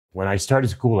When I started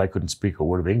school, I couldn't speak a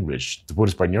word of English. Puro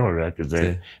Español, right? Because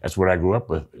that's what I grew up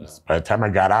with. By the time I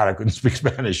got out, I couldn't speak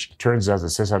Spanish. Turns out that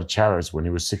Cesar Chavez, when he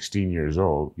was 16 years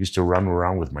old, used to run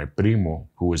around with my primo,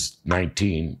 who was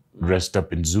 19, dressed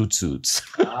up in zoot suits.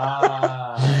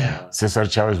 Cesar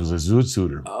Chavez was a zoot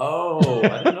suiter. Oh,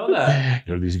 I didn't know that.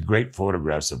 There are these great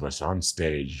photographs of us on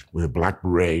stage with a black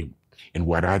beret and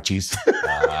huarachis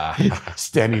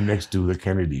standing next to the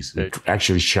Kennedys. We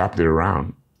actually shopped it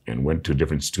around and went to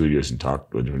different studios and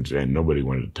talked with different, and nobody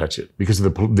wanted to touch it. Because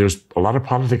there's a lot of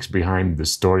politics behind the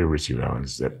story of Ritchie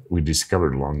Valens that we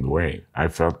discovered along the way. I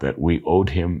felt that we owed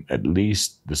him at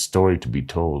least the story to be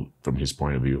told from his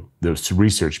point of view. The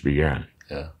research began.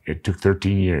 Yeah. It took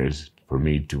 13 years for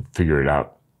me to figure it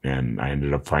out. And I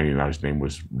ended up finding out his name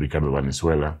was Ricardo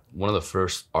Valenzuela. One of the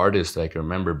first artists I can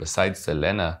remember besides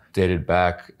Selena dated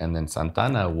back, and then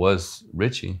Santana, was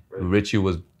Ritchie. Right. Ritchie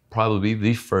was probably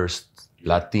the first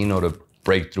Latino to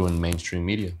break through in mainstream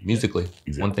media, musically.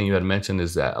 Exactly. One thing you had mentioned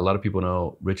is that a lot of people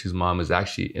know Ritchie's mom is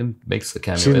actually makes a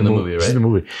cameo in the movie, right? She's in the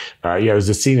movie. Yeah, there's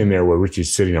a scene in there where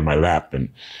Ritchie's sitting on my lap and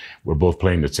we're both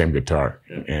playing the same guitar.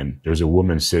 And there's a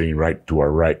woman sitting right to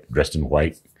our right, dressed in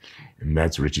white, and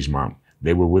that's Ritchie's mom.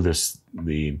 They were with us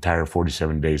the entire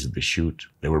 47 days of the shoot.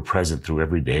 They were present through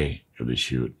every day of the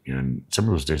shoot. And some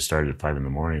of those days started at 5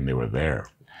 a.m. They were there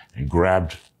and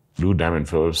grabbed Lou Diamond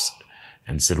Phillips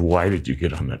and said, "Why did you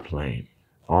get on that plane?"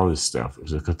 All this stuff. It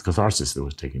was a catharsis that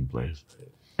was taking place.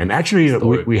 And actually,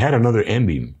 we had another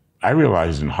ending. I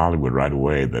realized in Hollywood right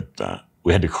away that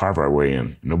we had to carve our way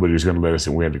in. Nobody was going to let us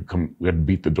in. We had to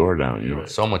beat the door down. You know,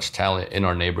 so much talent in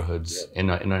our neighborhoods, in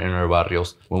our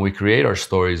barrios. When we create our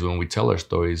stories, when we tell our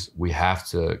stories, we have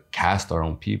to cast our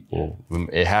own people.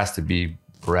 It has to be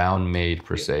brown made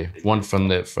per se, one from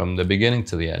the beginning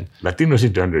to the end. Latinos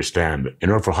need to understand, in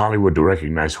order for Hollywood to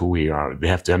recognize who we are, they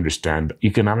have to understand the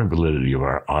economic validity of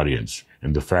our audience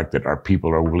and the fact that our people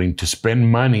are willing to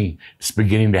spend money. It's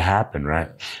beginning to happen,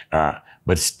 right?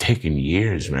 But it's taken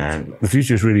years, man. The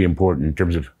future is really important in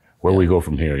terms of where we go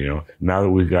from here, you know. Now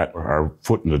that we've got our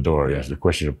foot in the door, it's the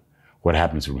question of what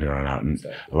happens from here on out. And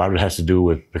a lot of it has to do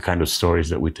with the kind of stories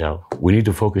that we tell. We need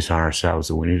to focus on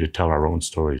ourselves and we need to tell our own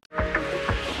stories.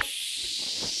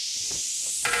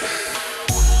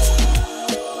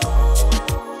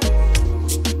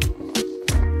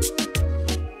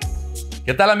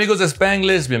 ¿Qué tal, amigos de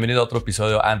Spanglish? Bienvenido a otro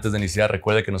episodio. Antes de iniciar,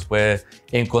 recuerde que nos puede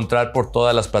encontrar por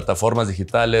todas las plataformas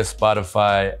digitales,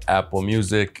 Spotify, Apple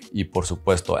Music y por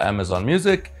supuesto Amazon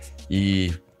Music.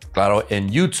 Y claro, en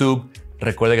YouTube.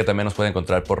 Recuerde que también nos puede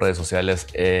encontrar por redes sociales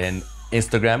en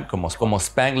Instagram como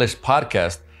Spanglish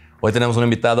Podcast. Hoy tenemos un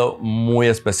invitado muy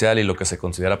especial y lo que se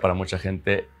considera para mucha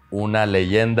gente una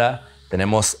leyenda.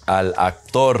 Tenemos al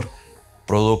actor,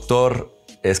 productor,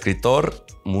 escritor,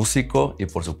 músico y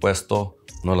por supuesto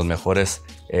uno de los mejores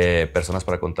personas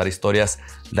para contar historias,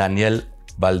 Daniel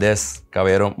Valdez.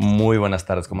 Caballero, muy buenas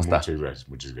tardes, ¿cómo está?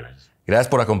 Muchas gracias. Gracias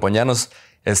por acompañarnos.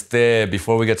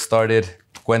 Before we get started,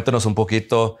 cuéntanos un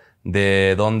poquito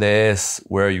de dónde es,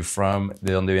 where are you from,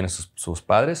 de dónde vienen sus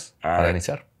padres, para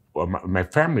iniciar. Well, my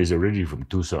family is originally from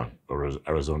Tucson,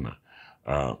 Arizona.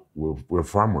 We're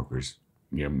farm workers,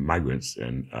 you know, migrants,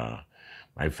 and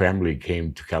my family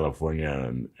came to California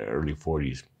in the early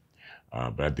 40s.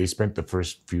 But they spent the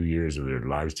first few years of their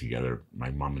lives together,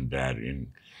 my mom and dad,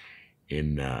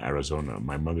 in Arizona.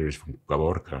 My mother is from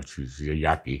Guevara. She's a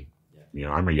Yaqui. You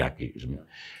know, I'm a Yaqui.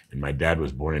 And my dad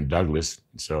was born in Douglas.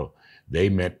 So they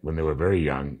met when they were very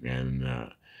young, and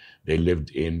they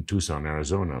lived in Tucson,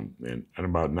 Arizona. And in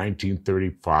about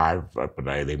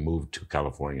 1935, they moved to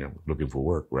California looking for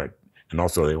work, right? And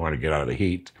also they wanted to get out of the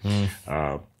heat.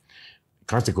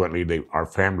 Consequently, our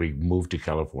family moved to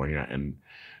California, and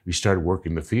we started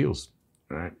working the fields,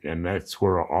 right? And that's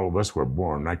where all of us were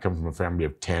born. I come from a family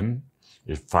of 10.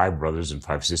 There's 5 brothers and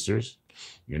 5 sisters.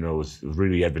 You know, it was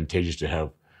really advantageous to have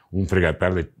un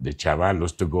fregatal de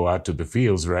chavalos to go out to the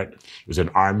fields, right? It was an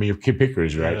army of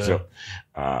pickers, right? Yeah.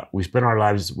 So we spent our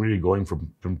lives really going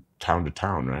from town to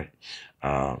town, right?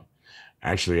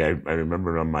 Actually, I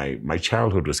remember my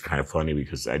childhood was kind of funny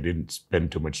because I didn't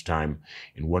spend too much time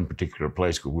in one particular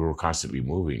place because we were constantly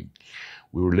moving.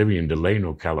 We were living in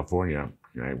Delano, California,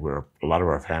 right, where a lot of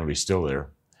our family's still there.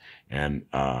 And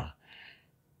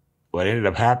what ended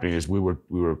up happening is we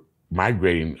were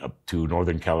migrating up to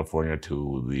Northern California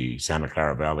to the Santa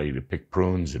Clara Valley to pick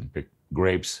prunes and pick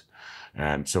grapes.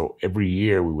 And so every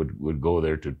year we would go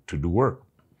there to do work.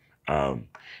 In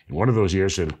one of those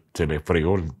years, se le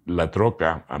fregó la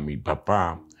troca a mi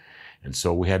papá. And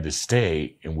so we had to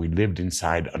stay, and we lived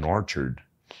inside an orchard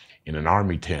in an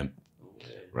army tent,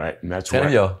 right? And that's where,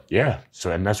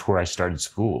 and that's where I started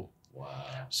school. Wow.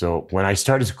 So when I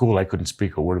started school, I couldn't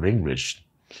speak a word of English.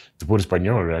 To put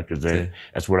Español, right? Because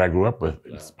that's what I grew up with.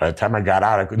 By the time I got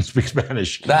out, I couldn't speak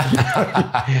Spanish.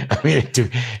 I mean,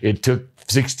 it took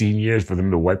 16 years for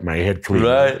them to wipe my head clean.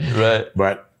 Right.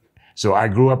 But so I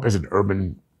grew up as an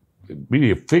urban,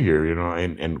 really a figure, you know,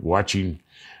 and watching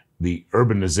the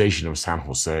urbanization of San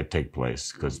Jose take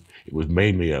place, because it was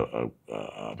mainly an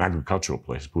agricultural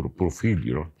place, puro field,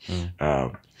 you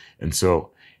know. And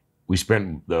so we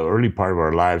spent the early part of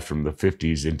our lives from the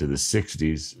 50s into the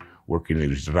 60s working in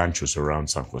these ranchos around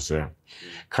San Jose,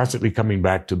 constantly coming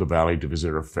back to the valley to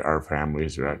visit our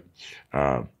families, right?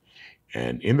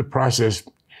 And in the process,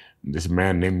 this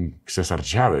man named Cesar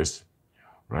Chavez,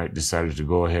 right, decided to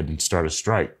go ahead and start a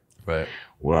strike. Right.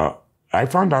 Well, I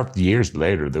found out years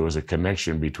later there was a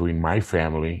connection between my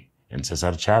family and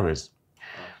Cesar Chavez.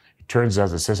 It turns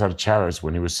out that Cesar Chavez,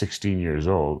 when he was 16 years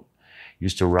old,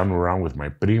 used to run around with my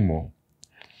primo,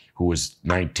 who was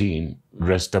 19,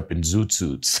 dressed up in zoot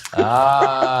suits.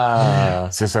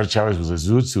 Cesar Chavez was a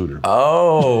zoot suiter.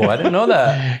 Oh, I didn't know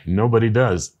that. Nobody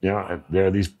does. You know, there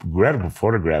are these incredible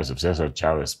photographs of Cesar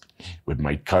Chavez with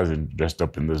my cousin dressed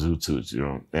up in the zoot suits, you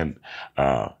know. And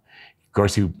of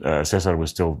course, Cesar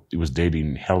was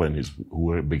dating Helen,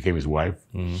 who became his wife.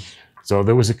 Mm-hmm. So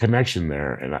there was a connection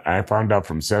there. And I found out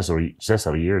from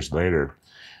Cesar years later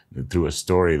through a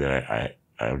story that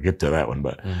I'll get to that one,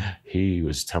 but he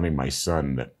was telling my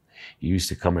son that he used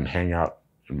to come and hang out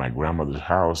in my grandmother's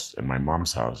house and my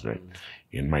mom's house, right?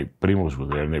 And my primos were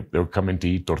there, and they were coming to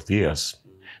eat tortillas.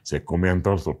 Se comían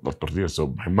todas las tortillas.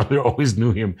 So my mother always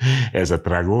knew him as a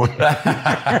tragón.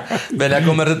 Venía a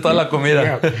comer toda la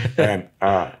comida. Yeah.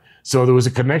 And so there was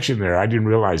a connection there. I didn't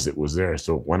realize it was there.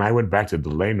 So when I went back to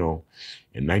Delano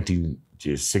in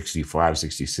 1965,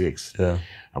 66, I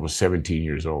was 17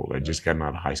 years old. I just gotten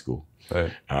out of high school.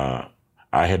 Right.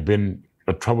 I had been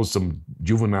a troublesome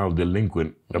juvenile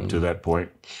delinquent up to that point,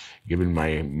 giving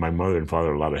my mother and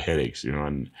father a lot of headaches, you know,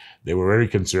 and they were very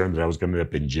concerned that I was going to end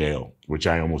up in jail, which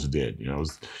I almost did. You know, I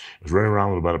was running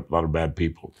around with a lot of bad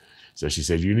people. So she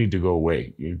said, you need to go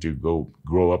away. You need to go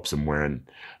grow up somewhere. And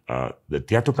the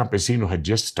Teatro Campesino had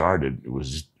just started. It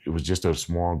was just a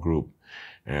small group.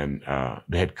 And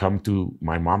they had come to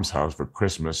my mom's house for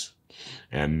Christmas.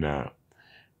 And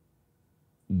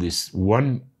this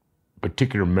one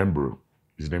particular member,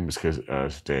 his name was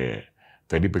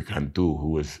Felipe Cantu, who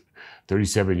was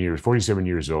 47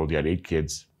 years old. He had 8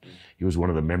 kids. He was one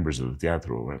of the members of the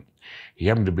Teatro. Right? He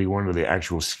happened to be one of the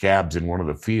actual scabs in one of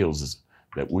the fields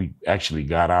that we actually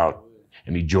got out,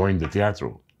 and he joined the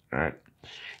Teatro. Right?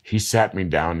 He sat me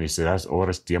down and he said, ahora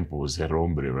es tiempo de ser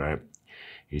hombre, right?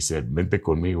 He said, vente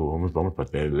conmigo, vamos para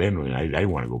Teleno. And I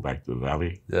didn't want to go back to the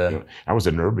valley. Yeah. You know, I was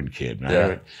an urban kid.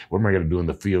 Yeah. What am I going to do in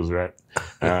the fields, right?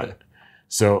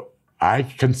 So I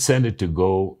consented to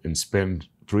go and spend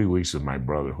 3 weeks with my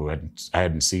brother, who I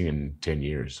hadn't seen in 10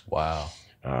 years. Wow.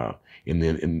 In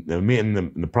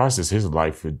the process, his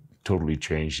life had totally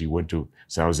changed. He went to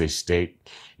San Jose State.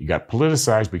 He got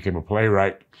politicized, became a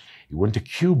playwright. He went to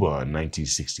Cuba in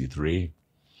 1963.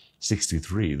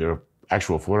 There are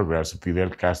actual photographs of Fidel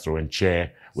Castro and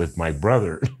Che with my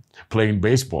brother playing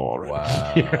baseball. Right?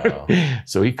 Wow.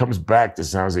 So he comes back to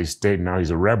San Jose State. Now he's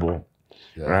a rebel.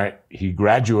 Yeah. Right? He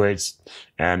graduates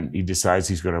and he decides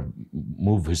he's going to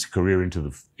move his career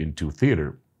into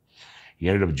theater. He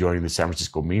ended up joining the San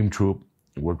Francisco Mime Troupe.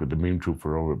 He worked with the Mime Troupe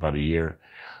for over about a year.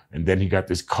 And then he got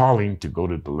this calling to go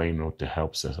to Delano to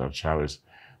help Cesar Chavez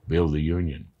build the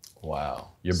union.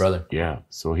 Wow. Your brother? Yeah.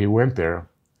 So he went there,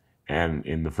 and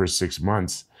in the first 6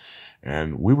 months,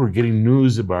 and we were getting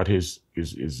news about his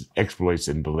exploits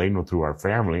in Delano through our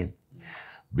family,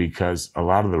 because a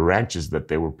lot of the ranches that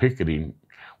they were picketing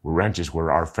were ranches where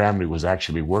our family was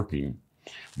actually working.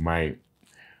 My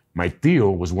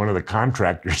tío was one of the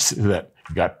contractors that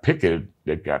got picketed,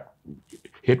 that got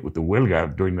hit with the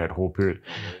huelga during that whole period.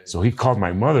 So he called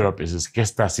my mother up and says, ¿Qué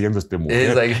está haciendo este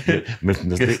mujer?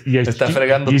 Está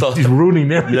fregando todo. He's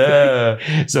ruining everything. Yeah.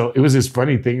 So it was this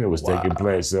funny thing that was taking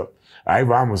place. So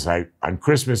on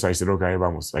Christmas, I said, okay, ahí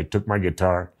vamos. I took my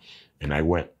guitar and I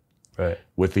went. Right.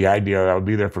 With the idea that I would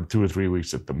be there for 2 or 3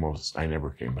 weeks at the most. I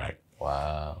never came back.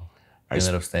 Wow. You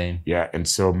ended up staying. Yeah, and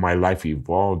so my life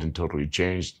evolved and totally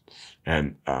changed.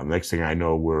 And next thing I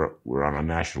know, we're on a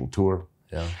national tour.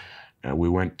 Yeah. And we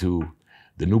went to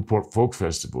the Newport Folk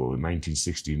Festival in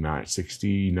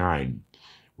 1969.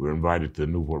 We were invited to the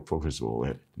Newport Folk Festival.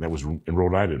 And that was in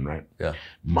Rhode Island, right? Yeah.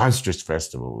 Monstrous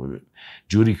festival.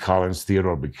 Judy Collins,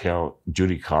 Theodore Bickel,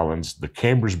 Judy Collins, the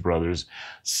Cambridge Brothers,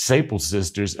 Staple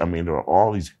Sisters. I mean, there were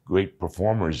all these great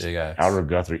performers. Outer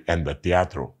Guthrie and the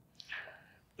Teatro.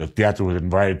 the Teatro was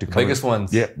invited to come. Biggest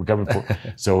ones. Yeah,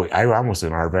 so I almost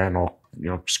in our van, all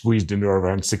squeezed into our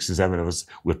van, 6 to 7 of us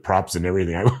with props and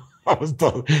everything. I was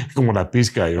told, como la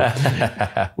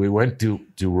pizca, We went to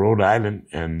Rhode Island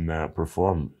and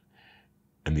performed.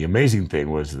 And the amazing thing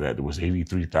was that there was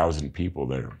 83,000 people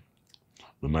there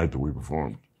the night that we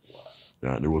performed.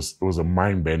 It was a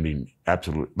mind-bending,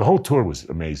 absolute. The whole tour was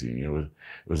amazing. It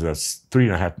was a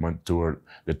 3.5-month tour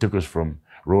that took us from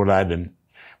Rhode Island.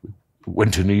 We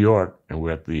went to New York, and we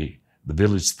were at the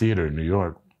Village Theater in New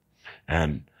York,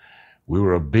 and we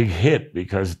were a big hit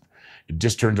because it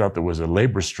just turns out there was a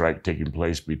labor strike taking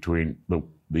place between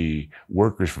the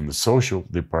workers from the social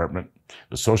department.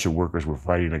 The social workers were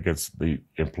fighting against the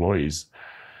employees.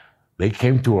 They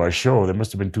came to our show. There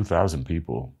must have been 2,000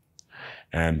 people.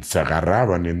 And se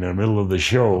agarraban in the middle of the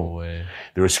show. No way.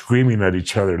 They were screaming at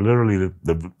each other. Literally,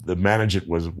 the manager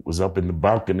was up in the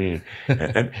balcony.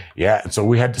 and so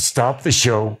we had to stop the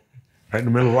show right in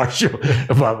the middle of our show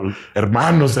about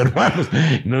hermanos.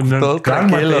 No,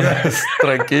 tranquilos.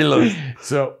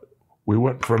 So we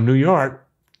went from New York.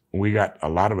 We got a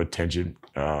lot of attention.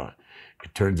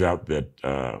 It turns out that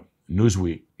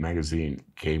Newsweek magazine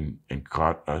came and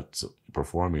caught us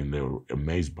performing. They were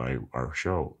amazed by our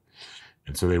show.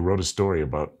 And so they wrote a story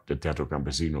about the Teatro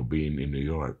Campesino being in New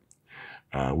York.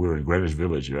 We were in Greenwich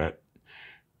Village, right?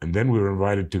 And then we were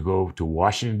invited to go to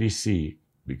Washington, D.C.,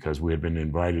 because we had been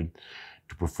invited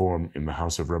to perform in the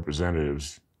House of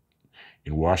Representatives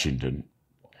in Washington,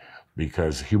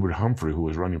 because Hubert Humphrey, who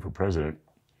was running for president,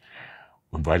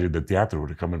 invited the Teatro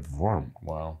to come and perform.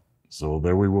 Wow. So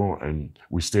there we were, and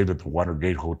we stayed at the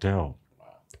Watergate Hotel.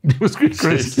 It was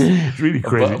crazy. It's really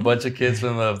crazy. A bunch of kids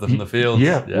from the field.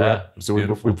 Yeah. Yeah. So we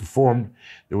performed.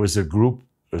 There was a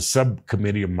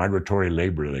subcommittee of migratory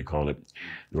labor, they called it.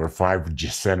 There were 5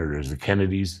 senators, the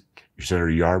Kennedys,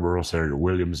 Senator Yarborough, Senator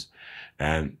Williams,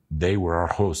 and they were our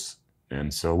hosts.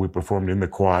 And so we performed in the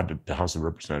quad at the House of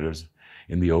Representatives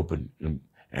in the open.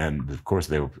 And of course,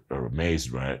 they were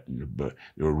amazed, right? But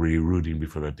they were really rooting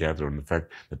before the Teatro and the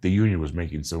fact that the union was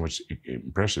making so much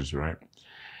impressions, right?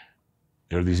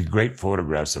 There are these great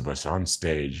photographs of us on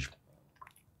stage.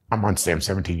 I'm on stage, I'm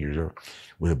 17 years old,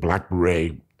 with a black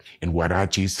beret and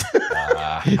huarachis,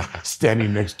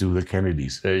 standing next to the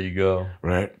Kennedys. There you go.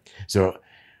 Right? So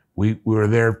we were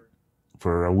there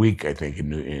for a week, I think,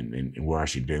 in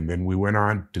Washington. Then we went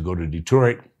on to go to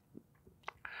Detroit.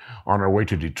 On our way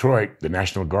to Detroit, the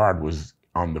National Guard was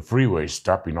on the freeway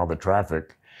stopping all the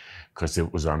traffic because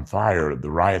it was on fire.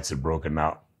 The riots had broken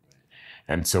out.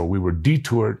 And so we were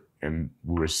detoured and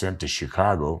we were sent to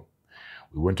Chicago.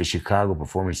 We went to Chicago,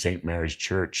 performing St. Mary's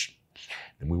Church.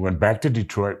 And we went back to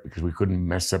Detroit because we couldn't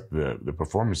mess up the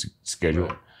performance schedule,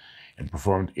 right, and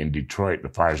performed in Detroit. The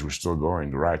fires were still going,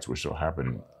 the riots were still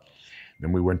happening.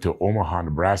 Then we went to Omaha,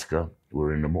 Nebraska. We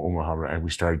were in Omaha, and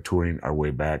we started touring our way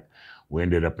back. We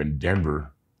ended up in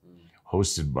Denver,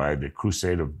 hosted by the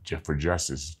Crusade for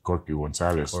Justice, Corky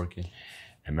Gonzalez. Corky.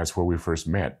 And that's where we first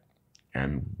met.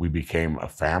 And we became a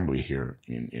family here.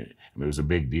 It was a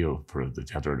big deal for the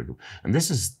Teatro. And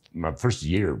this is my first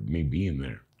year of me being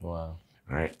there. Wow.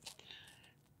 Right?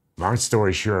 Long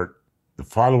story short, the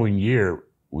following year,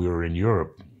 we were in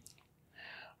Europe.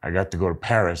 I got to go to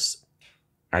Paris.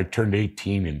 I turned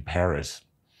 18 in Paris.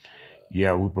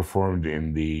 Yeah, we performed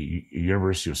in the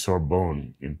University of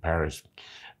Sorbonne in Paris.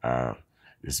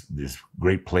 This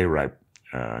great playwright,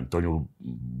 Antonio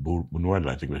Buñuel,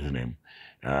 I think was his name,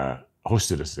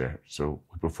 hosted us there. So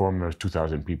we performed. There was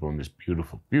 2,000 people in this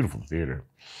beautiful, beautiful theater.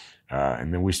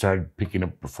 And then we started picking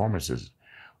up performances.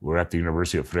 We're at the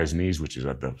University of Fresnes, which is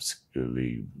at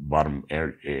the bottom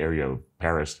area of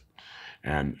Paris.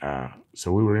 And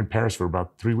so we were in Paris for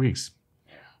about 3 weeks.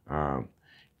 And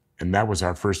that was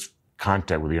our first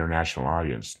contact with the international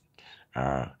audience.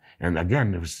 And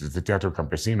again, it was the Teatro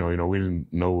Campesino. We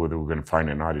didn't know whether we were going to find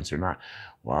an audience or not.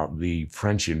 Well, the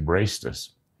French embraced us,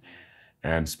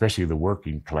 and especially the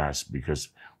working class, because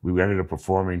we ended up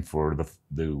performing for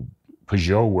the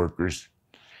Peugeot workers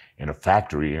in a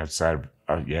factory outside of,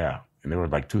 and there were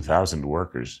like 2,000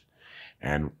 workers.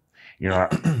 And,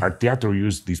 our Teatro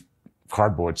used these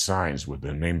cardboard signs with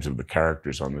the names of the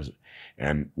characters on this.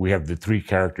 And we have the 3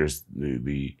 characters,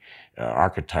 the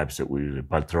archetypes that el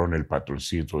patrón, el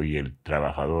patroncito, y el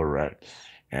trabajador, right?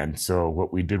 And so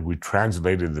what we did, we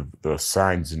translated the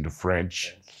signs into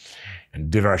French and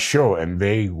did our show, and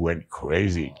they went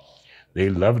crazy. They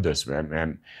loved us, man.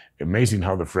 And amazing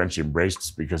how the French embraced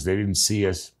us, because they didn't see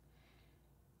us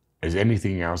as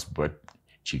anything else but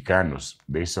Chicanos.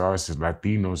 They saw us as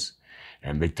Latinos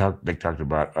And they talked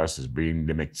about us as being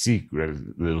the Mexique, right?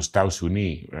 The Estados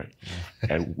Unidos, right?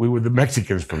 And we were the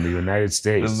Mexicans from the United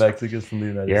States. The Mexicans from the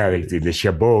United States. Yeah, the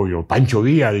Chabot, Pancho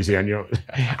Villa, decían,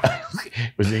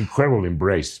 It was an incredible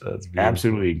embrace. That's beautiful.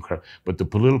 Absolutely incredible. But the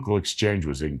political exchange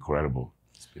was incredible.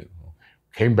 That's beautiful.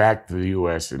 Came back to the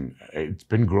U.S. and it's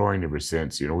been growing ever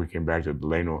since. We came back to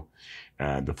Delano.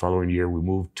 The following year, we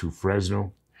moved to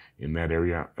Fresno, in that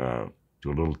area,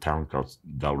 to a little town called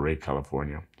Del Rey,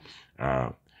 California,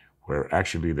 where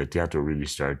actually the Teatro really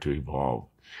started to evolve.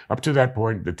 Up to that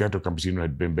point, the Teatro Campesino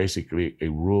had been basically a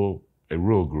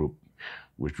rural group,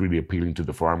 which really appealing to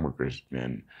the farm workers.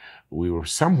 And we were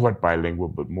somewhat bilingual,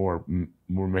 but more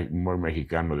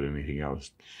Mexicano than anything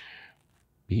else.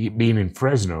 Being in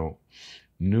Fresno,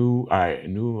 new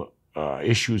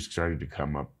issues started to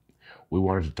come up. We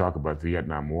wanted to talk about the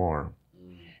Vietnam War.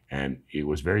 And it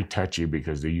was very touchy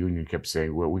because the union kept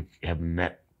saying, well, we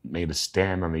haven't made a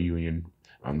stand on the union,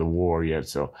 on the war yet.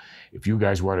 So if you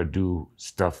guys want to do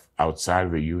stuff outside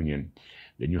of the union,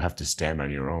 then you have to stand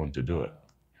on your own to do it.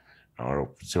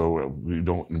 So we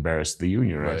don't embarrass the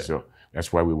union, right? So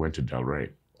that's why we went to Del Rey.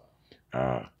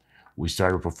 We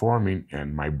started performing,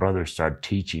 and my brother started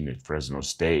teaching at Fresno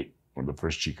State, or the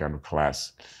first Chicano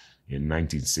class in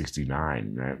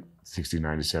 1969, right?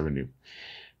 69 to 70.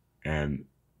 And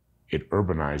it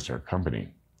urbanized our company.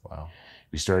 Wow.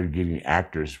 We started getting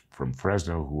actors from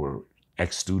Fresno who were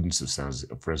ex-students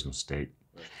of Fresno State.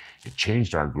 It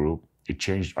changed our group. It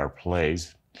changed our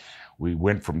plays. We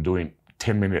went from doing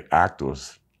 10-minute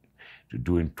actos to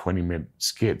doing 20-minute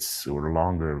skits or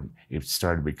longer. It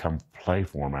started to become play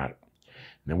format.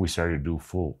 And then we started to do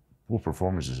full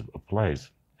performances of plays.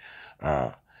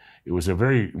 It was a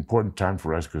very important time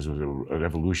for us because it was an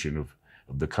evolution of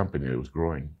the company that was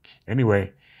growing.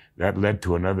 Anyway, that led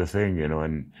to another thing,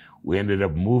 and we ended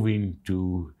up moving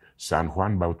to San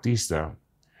Juan Bautista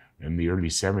in the early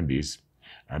 70s.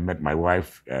 I met my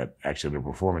wife at actually a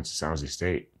performance at San Jose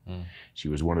State. She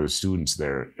was one of the students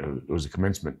there. It was a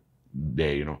commencement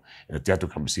day, and the Teatro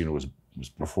Campesino was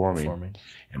performing.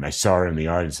 And I saw her in the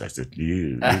audience. I said,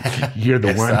 you're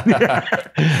the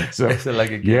one. So,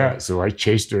 so I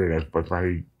chased her, and I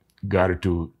finally got her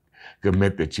to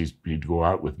commit that she'd go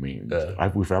out with me.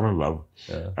 We fell in love.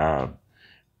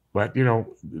 But,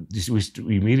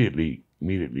 we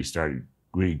immediately started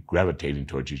really gravitating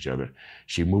towards each other.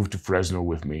 She moved to Fresno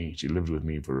with me. She lived with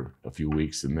me for a few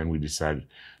weeks, and then we decided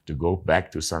to go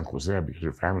back to San Jose because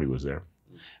her family was there.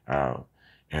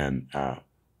 And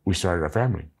we started our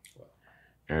family.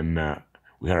 And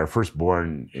we had our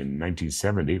firstborn in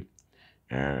 1970,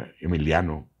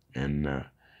 Emiliano, and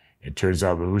it turns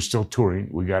out that we were still touring.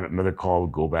 We got another call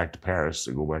to go back to Paris,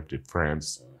 to go back to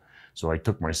France. So I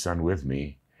took my son with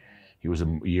me. He was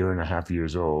a year and a half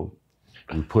years old.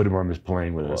 We put him on this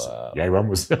plane with us. Ya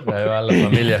íbamos. Ya iba la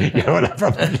familia.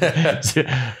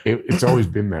 It's always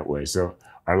been that way. So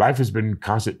our life has been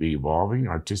constantly evolving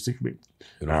artistically.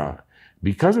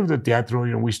 Because of the teatro,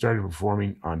 we started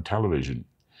performing on television.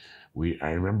 I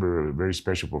remember a very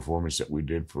special performance that we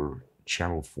did for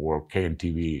Channel 4,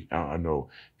 KNTV,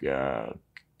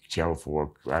 Channel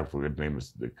 4, I forget the name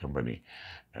of the company,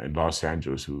 in Los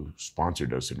Angeles, who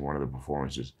sponsored us in one of the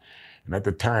performances. And at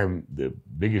the time, the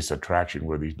biggest attraction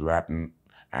were these Latin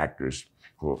actors.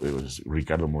 It was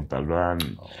Ricardo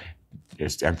Montalban,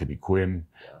 Anthony Quinn.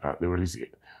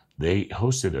 They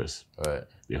hosted us. Right.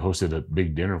 They hosted a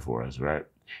big dinner for us, right?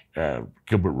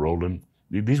 Gilbert Roland.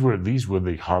 These were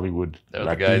the Hollywood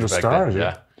Latino stars.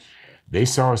 Yeah. They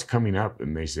saw us coming up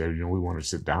and they said, we want to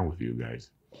sit down with you guys.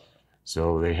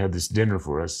 So they had this dinner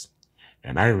for us.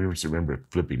 And I remember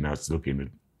flipping nuts,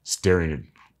 staring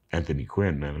at Anthony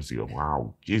Quinn. And I was like,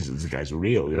 wow, Jesus, this guy's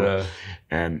real, Yeah.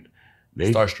 And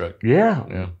they... Starstruck.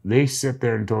 Yeah. They sat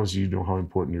there and told us, how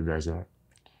important you guys are.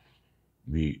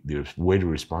 The weight of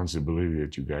responsibility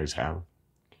that you guys have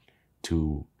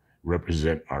to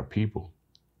represent our people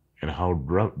and how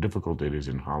difficult it is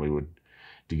in Hollywood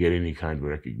to get any kind of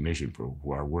recognition for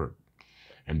our work.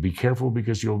 And be careful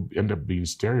because you'll end up being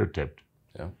stereotyped.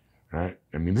 Yeah. Right?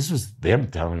 I mean, this was them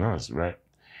telling us, right?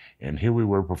 And here we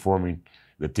were performing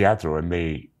the teatro, and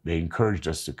they encouraged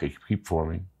us to keep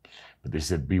performing, but they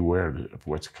said, beware of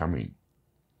what's coming.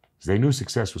 Because they knew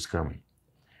success was coming.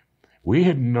 We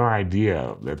had no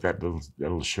idea that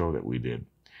little show that we did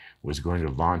was going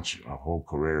to launch a whole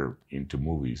career into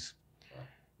movies,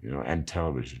 and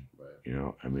television.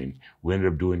 Right. I mean, we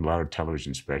ended up doing a lot of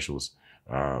television specials,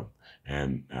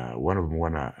 and one of them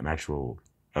won an actual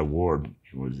award.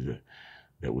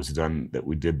 That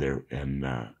we did there, and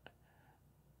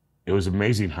it was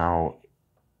amazing how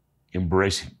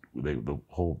embracing the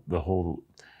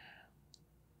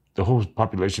the whole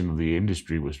population of the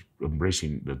industry was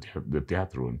embracing the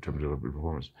teatro in terms of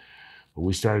performance. But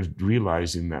we started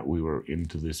realizing that we were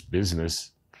into this business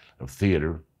of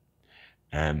theater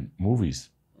and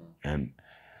movies. And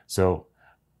so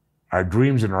our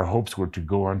dreams and our hopes were to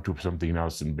go on to something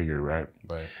else and bigger, right?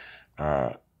 Right.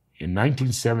 In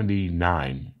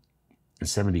 1979 and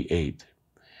 78,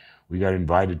 we got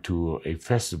invited to a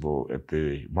festival at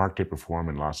the Marte Perform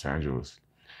in Los Angeles.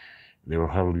 They were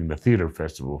holding the theater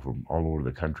festival from all over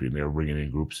the country, and they were bringing in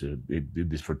groups. They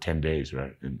did this for 10 days,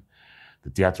 right? And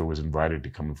the Teatro was invited to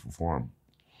come and perform.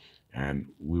 And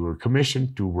we were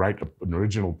commissioned to write an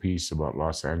original piece about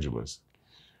Los Angeles.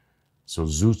 So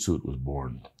Zoot Suit was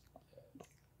born,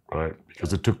 right?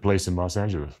 Because it took place in Los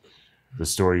Angeles. The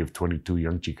story of 22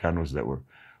 young Chicanos that were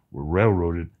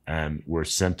railroaded and were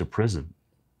sent to prison,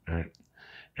 right?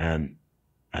 And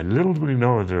I little do we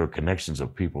know that there are connections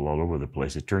of people all over the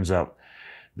place. It turns out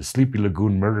the Sleepy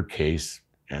Lagoon murder case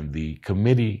and the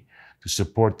committee to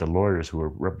support the lawyers who were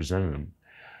representing them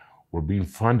were being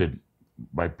funded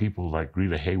by people like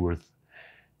Rita Hayworth,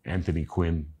 Anthony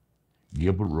Quinn,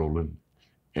 Gilbert Rowland.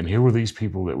 And here were these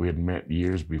people that we had met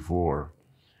years before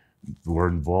who were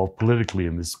involved politically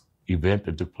in this event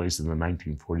that took place in the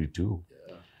 1942.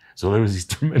 Yeah. So there was these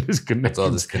tremendous connections. It's all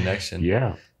this connection.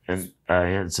 Yeah. And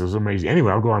so it was amazing.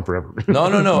 Anyway, I'll go on forever.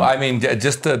 No. I mean,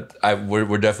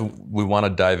 we're definitely, we want to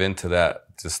dive into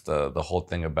that, just the whole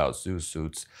thing about Zoot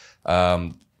Suits.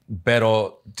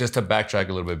 Pero just to backtrack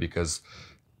a little bit, because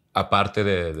aparte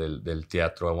del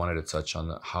teatro, I wanted to touch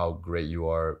on how great you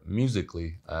are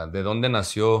musically. De donde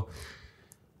nació,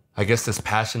 I guess, this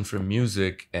passion for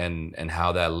music and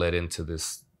how that led into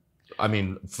this, I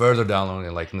mean, further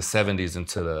down, like in the 70s,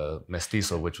 into the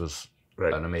Mestizo, which was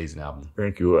an amazing album.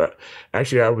 Thank you.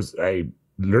 Actually, I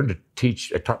learned to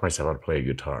teach. I taught myself how to play a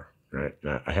guitar. Right.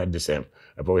 I had this.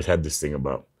 I've always had this thing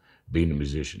about being a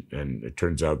musician, and it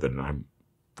turns out that I'm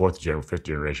fifth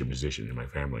generation musician in my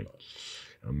family.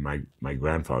 My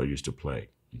grandfather used to play,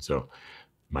 and so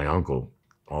my uncle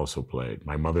also played.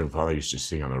 My mother and father used to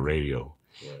sing on the radio.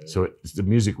 Right. So the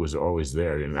music was always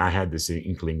there, and I had this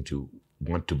inkling to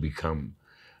want to become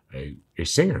a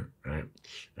singer, right?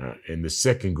 In the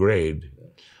second grade,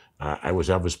 I was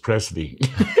Elvis Presley.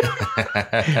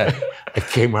 I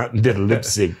came out and did a lip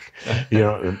sync. You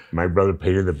know, my brother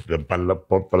painted the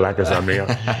palacas on me,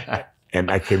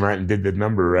 and I came out and did the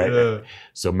number, right? Yeah.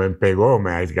 So me pegó,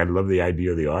 man. I love the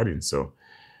idea of the audience. So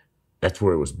that's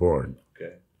where it was born.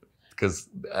 Okay. Because,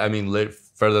 I mean,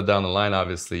 further down the line,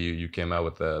 obviously, you came out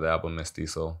with the album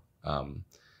Mestizo.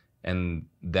 And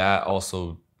that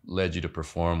also led you to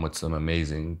perform with some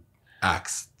amazing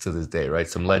acts to this day, right?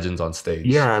 Some legends on stage.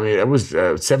 Yeah, I mean, I was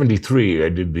 73. I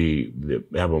did the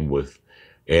album with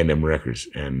A&M Records,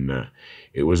 and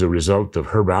it was a result of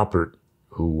Herb Alpert,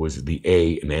 who was the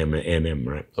A in A&M,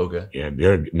 right? Okay. Yeah,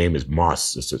 their name is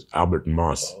Moss. It's Albert and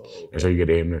Moss. Oh, okay. That's how you get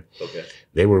A&M. Okay.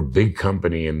 They were a big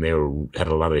company, and they had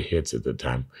a lot of hits at the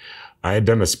time. I had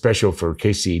done a special for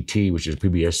KCET, which is a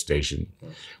PBS station.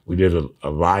 We did a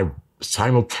live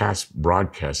simulcast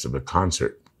broadcast of a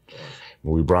concert.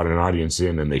 We brought an audience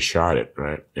in and they shot it,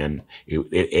 right? And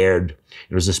it aired.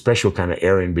 It was a special kind of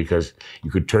airing because you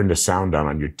could turn the sound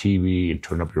on your TV and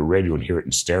turn up your radio and hear it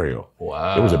in stereo.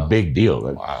 Wow. It was a big deal.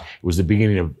 Wow. It was the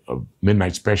beginning of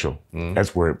Midnight Special.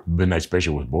 That's where Midnight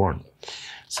Special was born.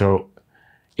 So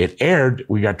it aired.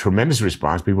 We got tremendous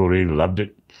response. People really loved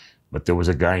it. But there was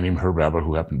a guy named Herb Alpert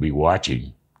who happened to be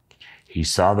watching. He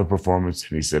saw the performance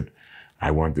and he said,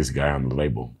 I want this guy on the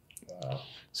label. Wow.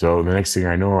 So the next thing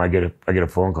I know, I get a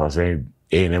phone call saying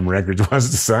A&M Records wants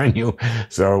to sign you.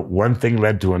 So one thing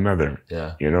led to another.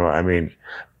 Yeah. You know, I mean,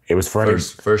 it was funny.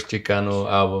 First Chicano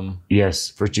album. Yes,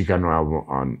 first Chicano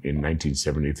album in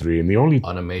 1973. And the only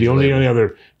label.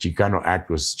 other Chicano act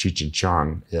was Cheech and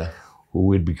Chong, who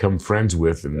we'd become friends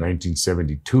with in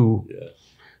 1972. Yeah.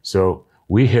 So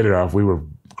we hit it off. We were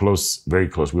close, very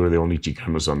close. We were the only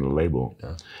Chicanos on the label.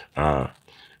 Yeah.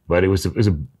 But it was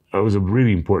a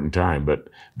really important time. But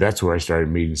that's where I started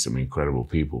meeting some incredible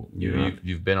people.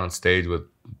 You've been on stage with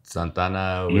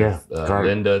Santana, with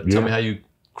Linda. Tell me how you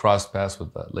crossed paths with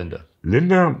Linda.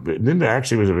 Linda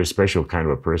actually was a very special kind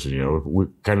of a person. You know, we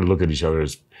kind of look at each other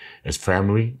as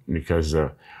family because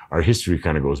our history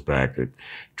kind of goes back. It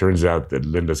turns out that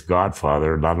Linda's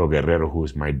godfather, Lalo Guerrero, who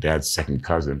was my dad's second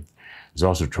cousin, is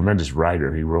also a tremendous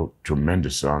writer. He wrote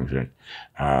tremendous songs.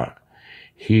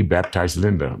 He baptized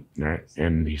Linda, right?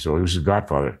 And so he was his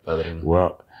godfather.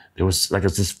 Well, there was like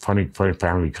this funny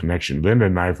family connection. Linda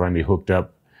and I finally hooked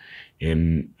up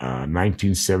in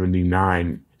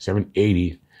 1979,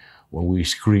 780, when we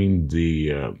screened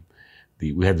the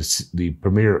we had the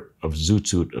premiere of Zoot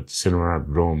Suit at the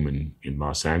Cinemark Dome in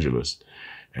Los Angeles,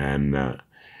 and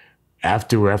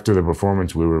after the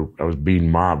performance, I was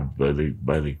being mobbed by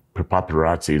the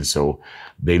paparazzi, and so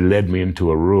they led me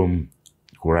into a room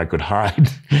where I could hide,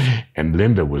 and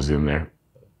Linda was in there,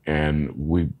 and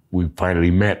we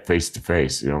finally met face to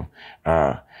face.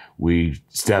 We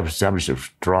established a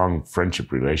strong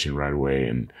friendship relation right away,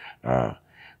 and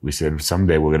we said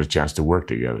someday we'll get a chance to work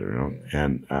together.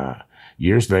 And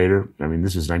years later, I mean,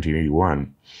 this was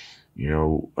 1981.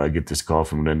 I get this call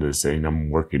from Linda saying,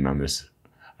 "I'm working on this.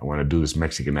 I want to do this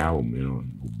Mexican album.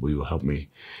 Will you help me?"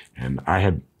 And I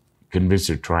had convinced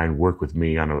her to try and work with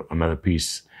me on another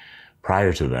piece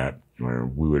prior to that, where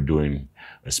we were doing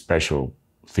a special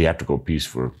theatrical piece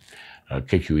for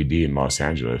KQED in Los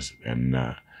Angeles. And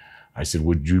I said,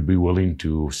 "Would you be willing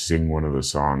to sing one of the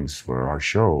songs for our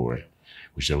show?"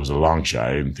 Which was a long shot.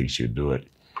 I didn't think she'd do it.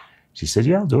 She said,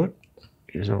 "Yeah, I'll do it."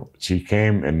 So she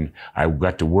came, and I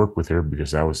got to work with her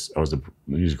because I was the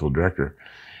musical director.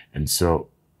 And so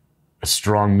a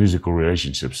strong musical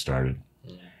relationship started.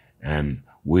 And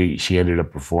she ended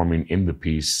up performing in the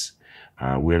piece.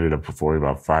 We ended up performing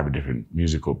about 5 different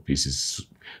musical pieces,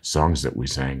 songs that we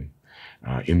sang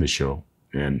in the show.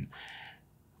 And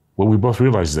what we both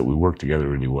realized is that we worked together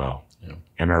really well. Yeah.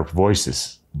 And our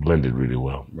voices blended really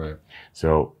well. Right.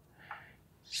 So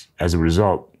as a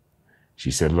result,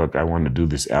 she said, "Look, I want to do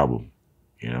this album,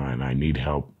 and I need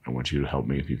help. I want you to help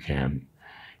me if you can,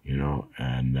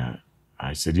 And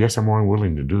I said, "Yes, I'm more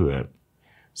willing to do that."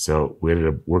 So we ended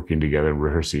up working together and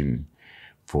rehearsing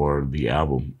for the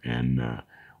album. And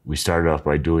we started off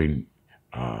by doing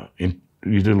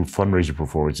little fundraiser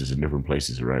performances in different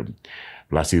places, right?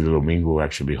 Placido Domingo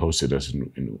actually hosted us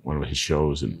in one of his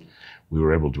shows, and we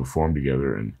were able to perform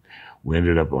together. And we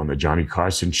ended up on the Johnny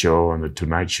Carson show, on the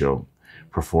Tonight Show,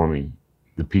 performing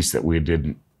the piece that we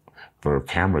did for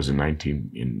cameras in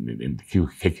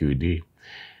KQED.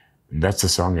 And that's the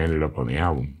song that ended up on the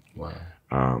album.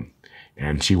 Wow.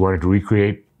 And she wanted to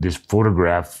recreate this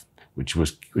photograph, which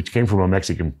came from a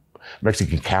Mexican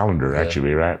calendar,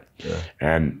 actually, right? Yeah.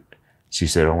 And she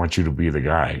said, "I want you to be the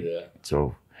guy." Yeah.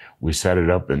 So we set it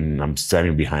up, and I'm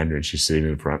standing behind her, and she's sitting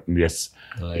in front. And yes,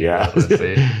 yeah.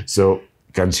 So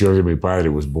Canciones de Mi Padre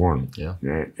was born. Yeah.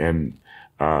 And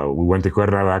we went to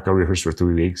Cuernavaca, rehearsed for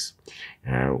 3 weeks.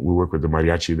 We worked with the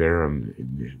mariachi there, and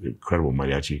the incredible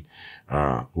mariachi.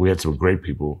 We had some great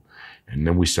people. And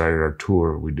then we started our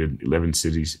tour. We did 11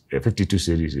 cities, 52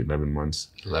 cities in 11 months.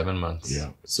 11 months. Yeah.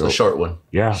 So a short one.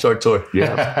 Yeah. Short tour.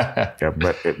 Yeah. Yeah.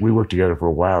 But we worked together for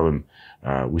a while, and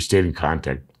we stayed in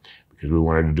contact because we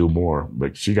wanted to do more.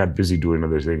 But she got busy doing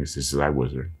other things just as I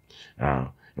was there. And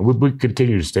we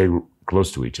continued to stay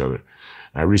close to each other.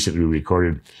 I recently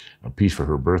recorded a piece for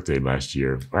her birthday last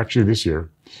year, actually this year,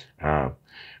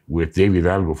 with David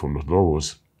Hidalgo from Los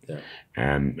Lobos. Yeah.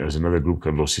 And there's another group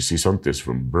called Los Sisontes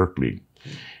from Berkeley.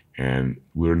 And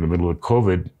we were in the middle of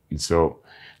COVID. And so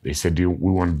they said,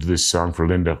 we want to do this song for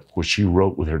Linda, which she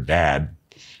wrote with her dad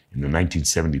in the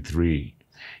 1973.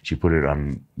 She put it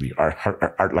on the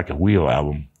Art Like a Wheel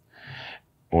album.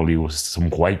 Only it was some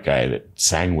white guy that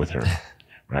sang with her,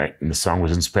 right? And the song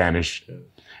was in Spanish.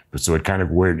 But so it kind of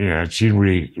weird, she didn't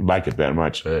really like it that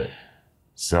much. Right.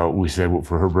 So we said, well,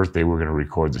 for her birthday, we're going to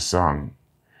record the song.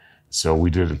 So we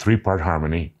did a 3-part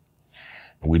harmony.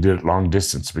 And we did it long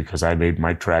distance because I laid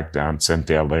my track down, sent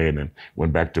to LA, and then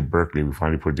went back to Berkeley. We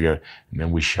finally put it together. And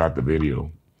then we shot the video.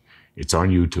 It's on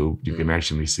YouTube. You can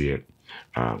actually see it.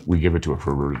 We give it to her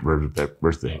for her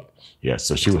birthday. Yeah,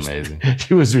 so she was amazing.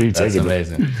 She was really taken. That's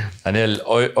amazing. Daniel,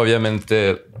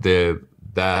 obviamente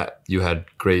that you had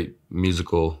great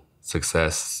musical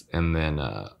success, and then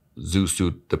Zoot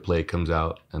Suit, the play, comes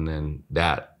out, and then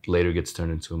that later gets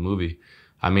turned into a movie.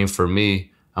 I mean, for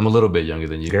me, I'm a little bit younger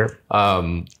than you. Sure.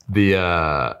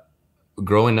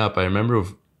 Growing up, I remember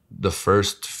the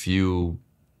first few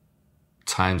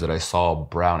times that I saw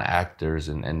brown actors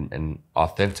and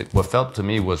authentic, what felt to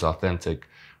me was authentic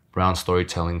brown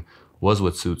storytelling was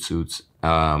with Zoot Suits.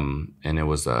 And it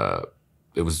was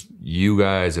you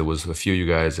guys, it was a few of you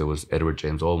guys, it was Edward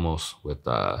James Olmos with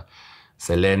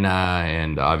Selena,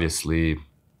 and obviously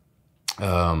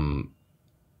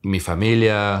Mi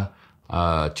Familia,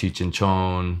 Cheech and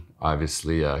Chong,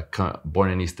 obviously Born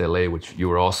in East LA, which you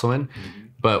were also in. Mm-hmm.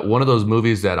 But one of those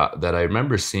movies that I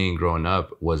remember seeing growing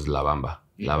up was La Bamba.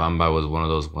 Yeah. La Bamba was one of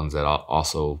those ones that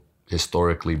also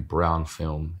historically brown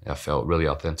film that felt really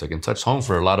authentic and touched home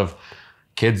for a lot of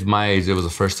kids my age. It was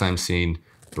the first time seeing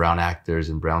brown actors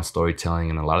and brown storytelling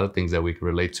and a lot of the things that we could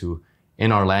relate to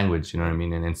in our language, you know what I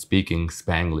mean? And speaking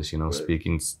Spanglish, right.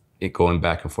 Speaking, going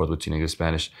back and forth between English and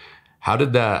Spanish. How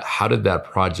did that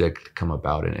project come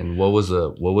about, and what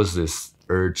was this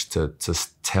urge to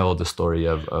tell the story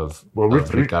of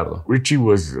Ricardo? Ritchie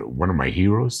was one of my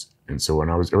heroes, and so when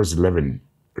I was 11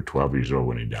 or 12 years old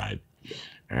when he died,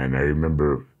 and I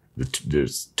remember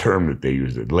this term that they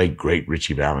used, the late great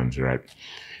Ritchie Valens, right?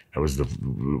 That was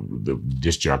the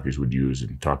disc jockeys would use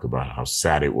and talk about how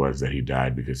sad it was that he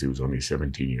died because he was only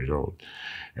 17 years old,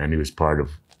 and he was part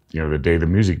of, the day the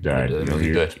music died.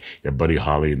 You had Buddy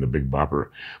Holly and the Big Bopper,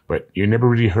 but you never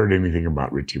really heard anything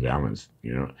about Ritchie Valens.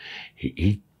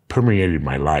 He permeated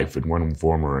my life in one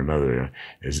form or another.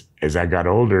 As I got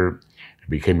older, I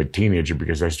became a teenager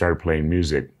because I started playing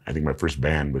music. I think my first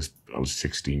band I was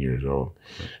 16 years old.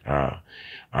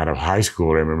 Out of high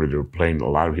school, I remember they were playing, a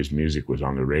lot of his music was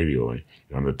on the radio,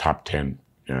 on the top 10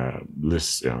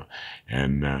 lists,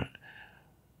 and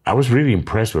I was really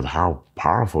impressed with how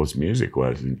powerful his music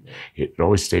was, and it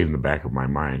always stayed in the back of my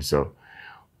mind. So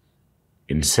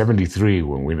in '73,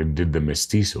 when we did the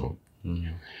Mestizo,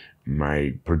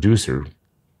 my producer,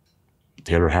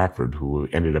 Taylor Hackford, who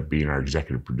ended up being our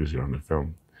executive producer on the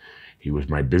film, he was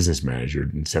my business manager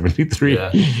in '73.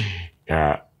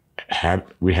 Yeah.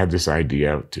 We had this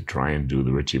idea to try and do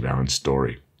the Ritchie Valens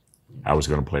story. I was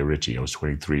going to play Ritchie. I was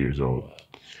 23 years old.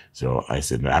 So I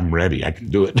said, I'm ready. I can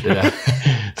do it. Yeah.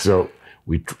 So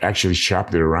we actually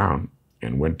shopped it around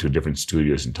and went to different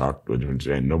studios and talked to different,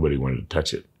 and nobody wanted to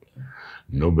touch it.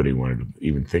 Nobody wanted to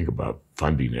even think about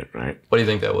funding it, right? What do you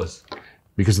think that was?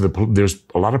 Because there's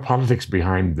a lot of politics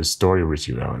behind the story of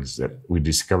Ritchie Valens that we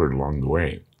discovered along the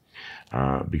way.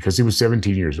 Because he was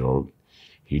 17 years old,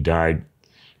 he died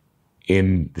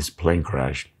in this plane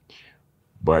crash,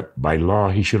 but by law,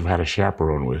 he should have had a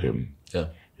chaperone with him. Yeah.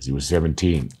 Because he was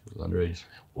 17. He was underage.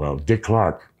 Well, Dick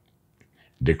Clark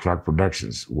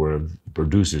Productions were the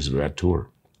producers of that tour.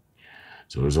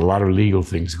 So there's a lot of legal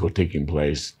things taking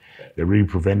place that really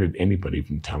prevented anybody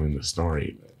from telling the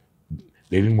story.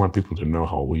 They didn't want people to know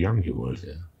how young he was.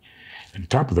 Yeah. And on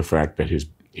top of the fact that his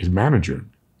manager,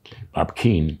 Bob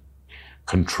Keane,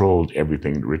 controlled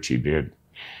everything that Ritchie did.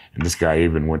 And this guy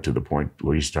even went to the point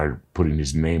where he started putting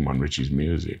his name on Ritchie's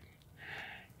music.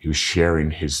 He was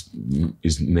sharing his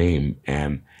name,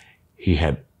 and he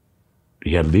had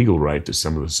legal right to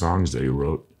some of the songs that he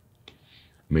wrote. I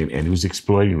mean, and he was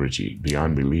exploiting Ritchie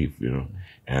beyond belief,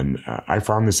 And I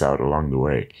found this out along the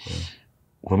way. Yeah.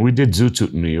 When we did Zoot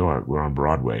Suit in New York, we're on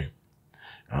Broadway.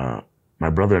 My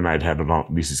brother and I had all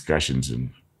these discussions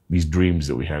and these dreams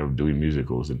that we had of doing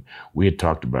musicals, and we had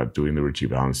talked about doing the Ritchie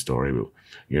Valens story, but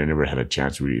never had a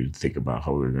chance really to think about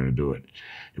how we were going to do it.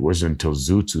 It wasn't until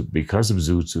Zoot Suit, because of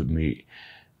Zoot Suit and the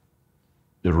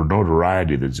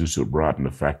notoriety that Zoot Suit brought, and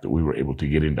the fact that we were able to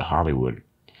get into Hollywood,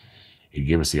 it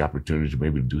gave us the opportunity to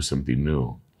maybe do something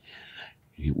new.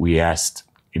 We asked,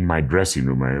 in my dressing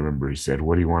room, I remember he said,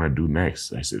 "What do you want to do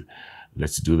next?" I said,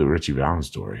 "Let's do the Ritchie Valens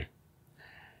story."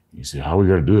 He said, "How are we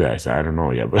going to do that?" I said, "I don't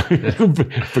know yet, but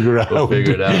figure it out." We'll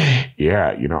figure it out.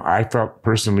 Yeah, I felt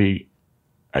personally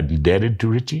indebted to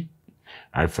Ritchie.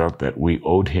 I felt that we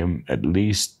owed him at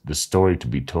least the story to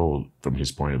be told from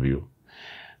his point of view.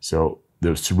 So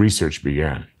the research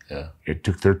began. Yeah. It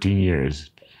took 13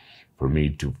 years for me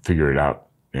to figure it out.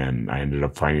 And I ended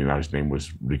up finding out his name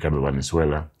was Ricardo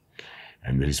Valenzuela,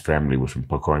 and that his family was from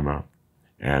Pacoima.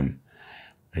 And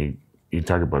you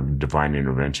talk about divine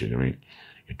intervention. I mean,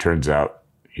 it turns out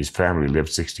his family lived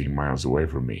 16 miles away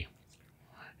from me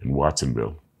in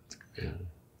Watsonville.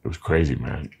 It was crazy,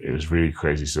 man. It was really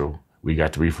crazy. So we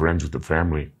got to be friends with the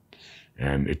family.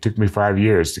 And it took me 5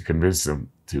 years to convince them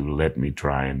to let me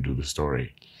try and do the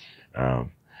story. And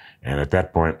at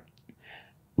that point,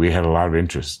 we had a lot of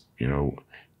interest.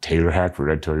 Taylor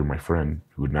Hackford, I tell you, my friend,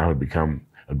 who now had become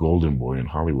a golden boy in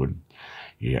Hollywood.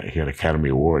 He had Academy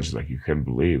Awards like you couldn't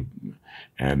believe.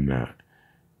 And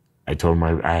I told him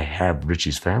I have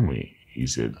Ritchie's family. He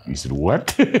said,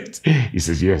 "What?" He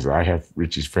says, "Yes, I have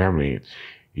Ritchie's family."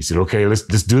 He said, "Okay, let's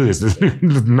do this.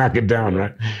 Let's knock it down,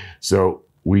 right?" So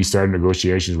we started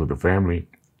negotiations with the family,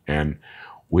 and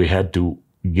we had to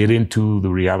get into the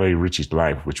reality of Ritchie's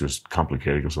life, which was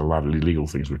complicated because a lot of illegal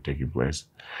things were taking place.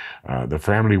 The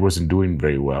family wasn't doing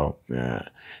very well.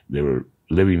 They were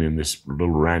living in this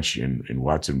little ranch in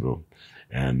Watsonville,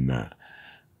 and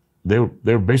they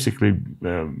were basically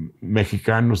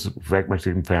Mexicanos,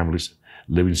 Mexican families,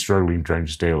 living, struggling, trying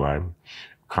to stay alive.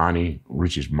 Connie,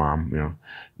 Ritchie's mom,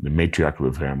 the matriarch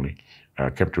of the family,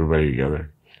 kept everybody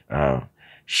together.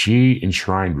 She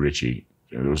enshrined Ritchie.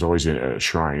 There was always a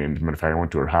shrine. And as a matter of fact, I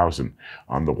went to her house, and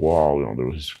on the wall, there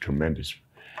was a tremendous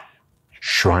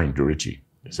shrine to Ritchie.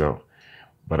 So,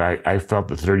 but I felt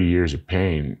the 30 years of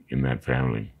pain in that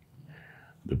family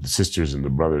the sisters and the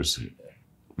brothers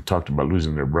talked about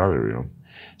losing their brother, you know.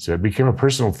 So it became a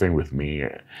personal thing with me,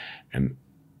 and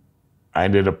I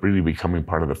ended up really becoming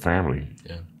part of the family.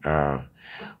 Yeah.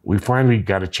 We finally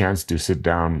got a chance to sit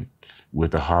down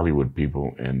with the Hollywood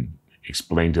people and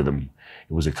explain to them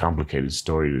it was a complicated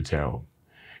story to tell,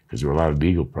 because there were a lot of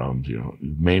legal problems, you know.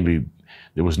 Mainly,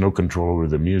 there was no control over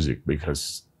the music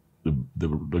because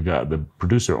the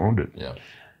producer owned it. Yeah.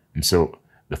 And so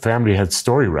the family had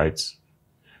story rights,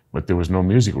 but there was no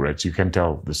music rights. You can't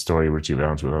tell the story of Ritchie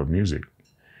Valens without music.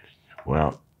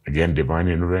 Well, again, divine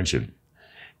intervention.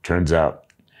 Turns out,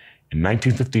 in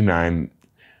 1959,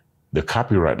 the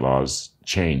copyright laws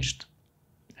changed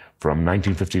from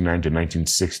 1959 to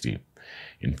 1960.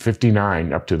 In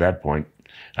 59, up to that point,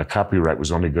 a copyright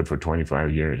was only good for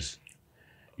 25 years.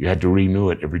 You had to renew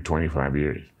it every 25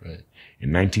 years. Right.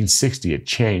 In 1960, it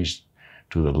changed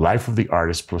to the life of the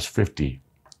artist plus 50.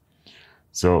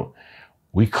 So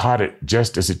we caught it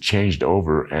just as it changed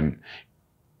over, and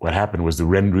what happened was the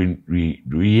rendering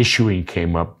reissuing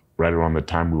came up right around the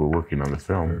time we were working on the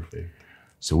film. Perfect.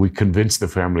 So we convinced the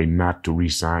family not to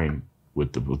re-sign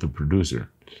with the producer.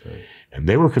 Right. And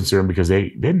they were concerned because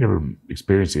they'd never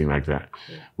experienced anything like that.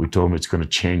 Yeah. We told them it's going to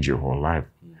change your whole life.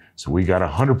 So we got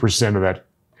 100% of that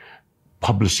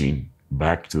publishing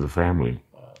back to the family,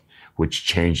 which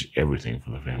changed everything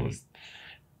for the family.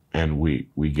 And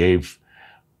we gave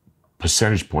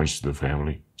percentage points to the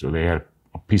family. So they had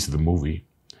a piece of the movie.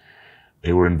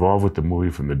 They were involved with the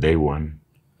movie from the day one.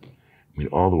 I mean,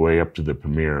 all the way up to the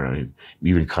premiere. I mean,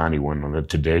 even Connie went on the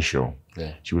Today Show.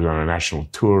 Yeah. She was on a national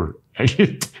tour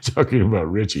talking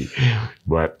about Ritchie.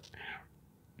 But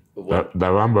the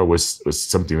Bamba was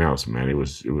something else, man. It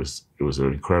was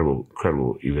an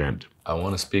incredible event. I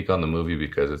want to speak on the movie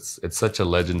because it's such a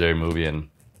legendary movie, and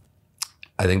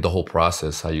I think the whole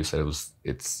process, how you said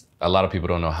it's a lot of people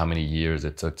don't know how many years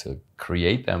it took to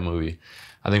create that movie.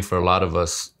 I think for a lot of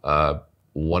us,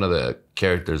 one of the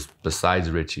characters besides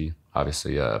Ritchie,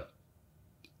 obviously,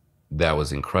 that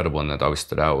was incredible and that always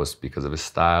stood out was because of his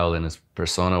style and his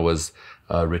persona was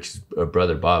Ritchie's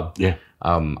brother, Bob. Yeah.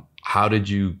 How did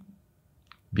you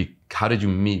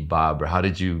meet Bob, or how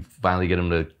did you finally get him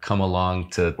to come along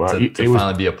to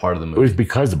finally be a part of the movie? It was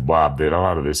because of Bob that a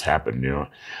lot of this happened, you know.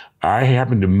 I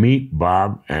happened to meet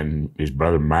Bob and his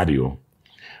brother Mario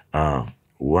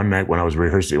one night when I was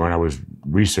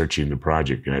researching the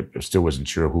project, and I still wasn't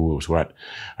sure who was what.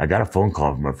 I got a phone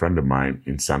call from a friend of mine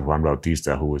in San Juan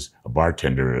Bautista who was a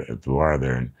bartender at the bar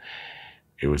there, and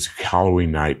it was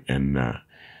Halloween night, and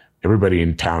everybody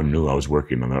in town knew I was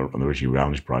working on the Ritchie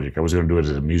Valens project. I was going to do it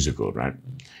as a musical, right?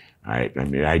 I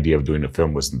mean, the idea of doing a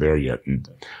film wasn't there yet, and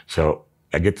so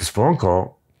I get this phone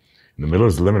call in the middle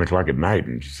of 11 o'clock at night,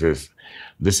 and she says,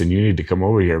 "Listen, you need to come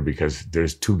over here because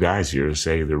there's two guys here who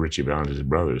say they're Ritchie Valens'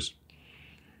 brothers."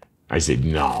 I said,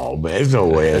 "No, but there's no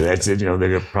way. That's it. You know,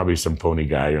 they're probably some phony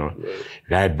guy. You know,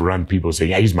 I had run people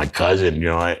saying, yeah, he's my cousin. You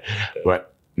know,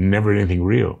 but never anything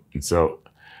real." And so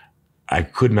I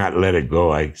could not let it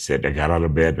go. I said, I got out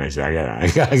of bed and I said, I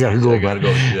gotta go.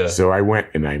 Yeah. So I went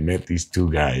and I met these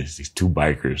two guys, these two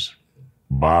bikers,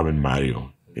 Bob and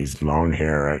Mario. These long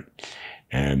hair, right?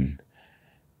 And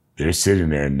they're sitting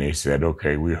there and they said,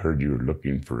 "Okay, we heard you were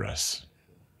looking for us.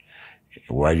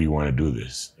 Why do you want to do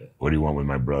this? What do you want with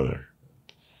my brother?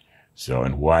 So,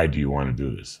 and why do you want to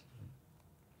do this?"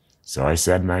 So I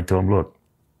said, and I told him, "Look,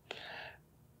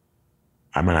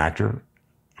 I'm an actor.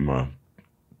 I'm a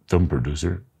film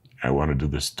producer. I want to do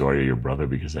the story of your brother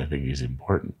because I think he's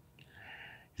important.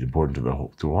 He's important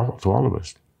to all of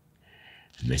us."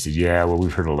 And they said, "Yeah, well,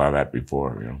 we've heard a lot of that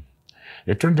before, you know."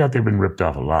 It turned out they've been ripped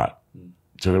off a lot.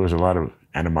 So there was a lot of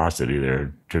animosity there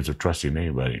in terms of trusting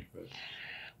anybody.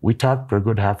 We talked for a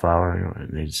good half hour, you know,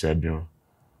 and they said, you know,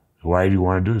 "Why do you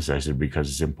want to do this?" I said, "Because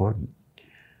it's important."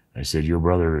 I said, "Your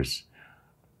brother is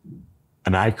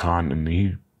an icon and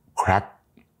he cracked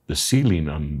the ceiling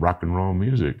on rock and roll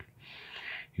music.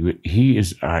 He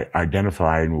is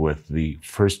identifying with the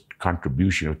first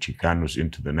contribution of Chicanos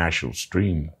into the national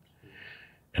stream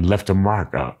and left a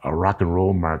mark, a rock and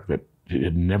roll mark that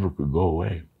it never could go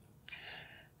away."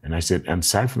 And I said, and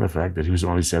aside from the fact that he was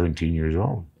only 17 years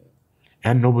old,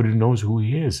 and nobody knows who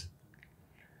he is.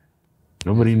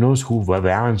 Nobody knows who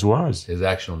Valens was. His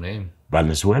actual name.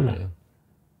 Valenzuela. Yeah.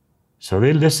 So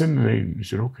they listened and they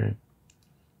said, "Okay."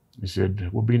 He said,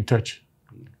 "We'll be in touch."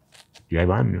 Yeah,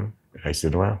 Ivan, you know. I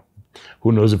said, "Well,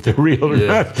 who knows if they're real or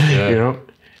not?" Yeah. You know.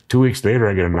 2 weeks later,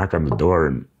 I get a knock on the door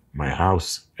in my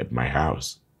house,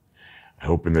 I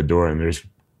open the door and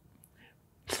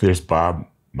there's Bob,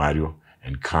 Mario,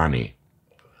 and Connie,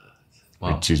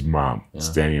 wow. Ritchie's mom,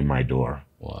 standing in my door.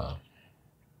 Wow.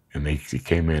 Yeah. And they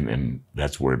came in, and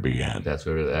that's where it began. That's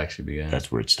where it actually began.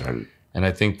 That's where it started. And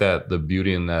I think that the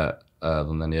beauty in that,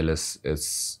 Don Daniel,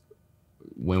 is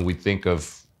when we think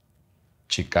of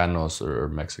Chicanos or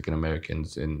Mexican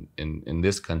Americans in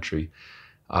this country,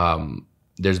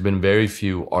 there's been very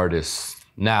few artists.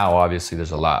 Now, obviously,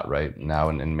 there's a lot, right? Now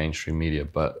in mainstream media.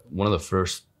 But one of the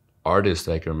first artists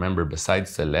that I can remember,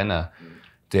 besides Selena,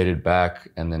 dated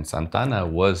back, and then Santana,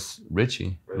 was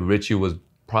Ritchie. Right. Ritchie was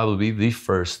probably the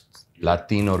first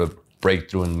Latino to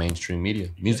break through in mainstream media,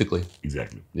 musically.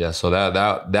 Exactly. Yeah, so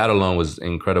that alone was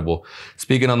incredible.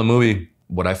 Speaking on the movie,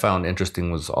 what I found interesting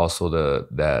was also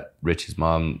that Ritchie's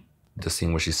mom, the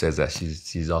scene where she says that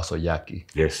she's also Yaqui.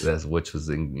 Yes. Which was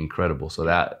incredible. So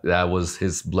that was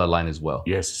his bloodline as well.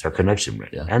 Yes, it's our connection, man.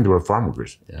 Yeah. And they were farm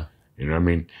workers. Yeah. You know what I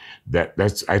mean?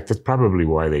 That's probably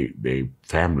why they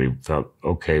family felt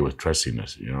okay with trusting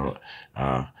us, you know.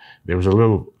 There was a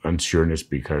little unsureness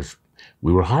because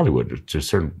we were Hollywood to a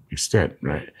certain extent,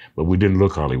 right? But we didn't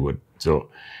look Hollywood. So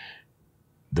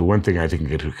the one thing I think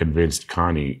that convinced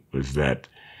Connie was that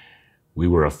we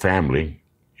were a family,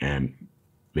 and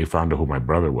they found out who my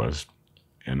brother was,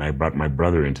 and I brought my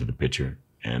brother into the picture,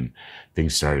 and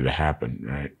things started to happen,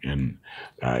 right? And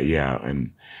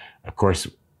and of course,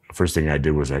 the first thing I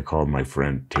did was I called my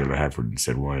friend Taylor Hadford and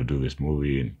said, we want to do this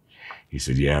movie, and he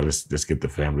said, yeah, let's get the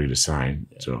family to sign.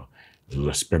 Yeah. So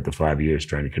I spent the 5 years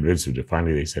trying to convince them.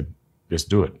 Finally, they said, let's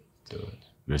do it.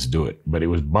 Let's do it. But it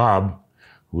was Bob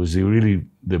who was really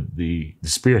the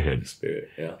spearhead.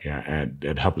 Yeah,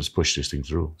 and helped us push this thing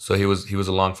through. So he was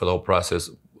along for the whole process.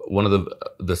 One of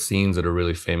the scenes that are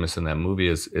really famous in that movie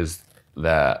is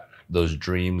that those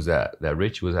dreams that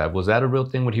Ritchie was having. Was that a real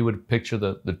thing when he would picture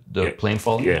the plane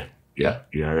falling? Yeah.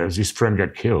 His friend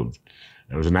got killed.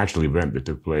 It was a natural event that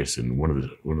took place in one of the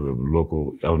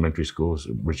local elementary schools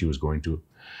Ritchie was going to,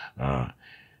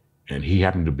 and he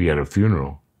happened to be at a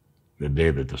funeral the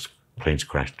day that the planes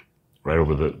crashed right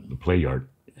over the play yard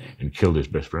and killed his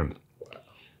best friend. Wow.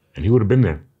 And he would have been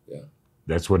there. Yeah.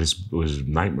 That's what his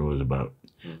nightmare was about.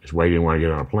 That's why he didn't want to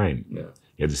get on a plane. Yeah.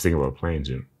 He had this thing about planes,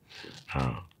 you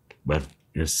know. But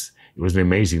it was an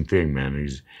amazing thing, man.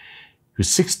 He was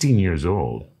 16 years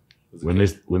old when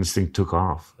this thing took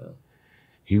off. Yeah.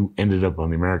 He ended up on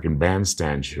the American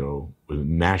Bandstand show with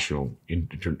national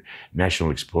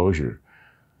exposure.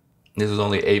 This was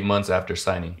only 8 months after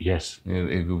signing. Yes.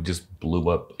 It just blew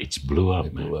up. It blew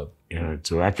up, man. Blew up. Yeah,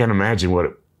 so I can't imagine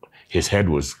what his head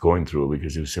was going through,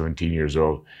 because he was 17 years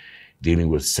old, dealing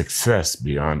with success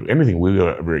beyond anything we will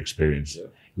ever experience. Yeah.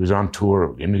 He was on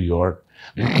tour in New York,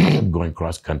 going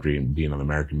cross country and being on the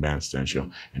American Bandstand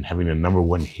show and having a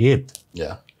 #1 hit.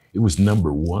 Yeah. It was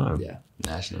 #1. Yeah,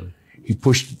 nationally. He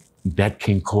pushed Nat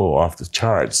King Cole off the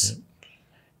charts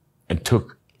and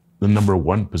took the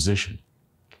 #1 position.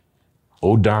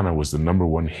 O'Donna was the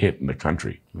 #1 hit in the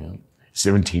country. Yeah.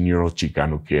 17-year-old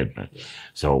Chicano kid, man. Yeah.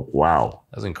 So, wow.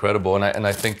 That's incredible. And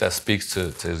I think that speaks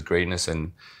to his greatness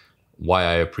and why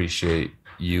I appreciate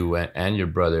you and your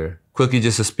brother. Quickly,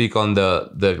 just to speak on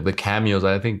the cameos,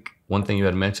 I think one thing you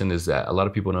had mentioned is that a lot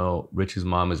of people know Ritchie's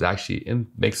mom is actually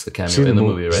makes the cameo in the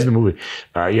movie, right? She's in the movie.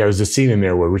 There's a scene in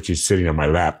there where Ritchie's sitting on my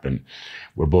lap and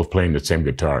we're both playing the same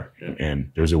guitar. Yeah.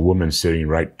 And there's a woman sitting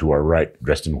right to our right,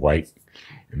 dressed in white,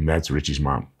 and that's Ritchie's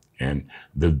mom. And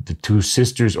the two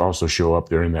sisters also show up.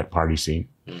 They're in that party scene.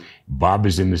 Mm. Bob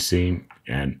is in the scene,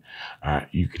 and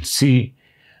you can see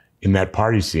in that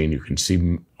party scene, you can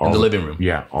see all in the living room.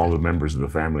 Yeah, all the members of the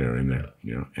family are in there.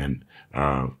 You know, and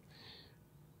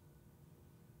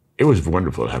it was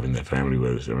wonderful having that family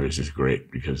with us. I mean, it was just great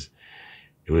because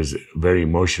it was a very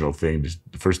emotional thing.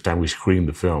 The first time we screened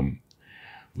the film,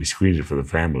 we screened it for the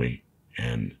family,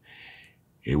 and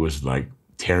it was like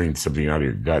tearing something out of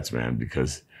your guts, man,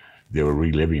 because they were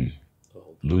reliving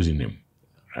losing him,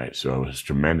 right? So it was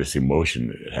tremendous emotion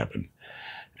that happened.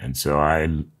 And so I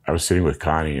was sitting with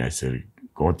Connie, and I said,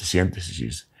 ¿Cómo te sientes?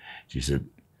 She said,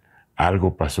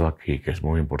 algo pasó aquí que es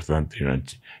muy importante. You know,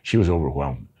 she was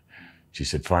overwhelmed. She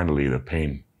said, finally, the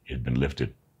pain had been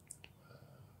lifted.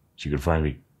 She could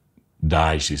finally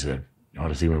die, she said.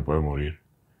 Ahora sí me puedo morir.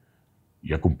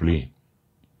 Ya cumplí.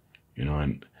 You know,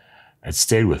 and it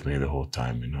stayed with me the whole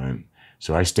time, you know. And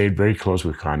so I stayed very close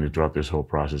with Connie throughout this whole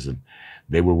process, and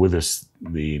they were with us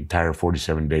the entire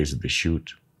 47 days of the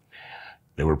shoot.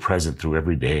 They were present through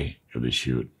every day of the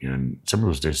shoot. You know, and some of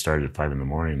those days started at 5 in the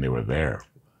morning, and they were there.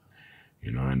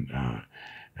 You know, and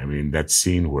I mean, that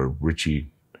scene where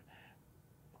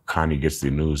Connie gets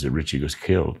the news that Ritchie was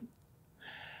killed.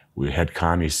 We had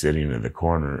Connie sitting in the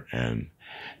corner, and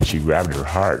she grabbed her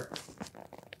heart.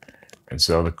 And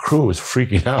so the crew was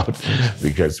freaking out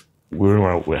because we were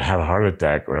going to have a heart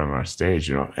attack right on our stage,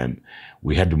 you know, and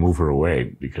we had to move her away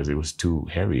because it was too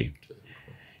heavy.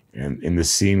 And in the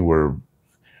scene where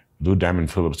Lou Diamond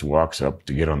Phillips walks up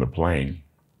to get on the plane,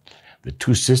 the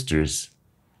two sisters,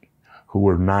 who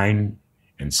were 9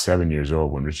 and 7 years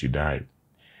old when Ritchie died,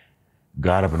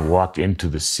 got up and walked into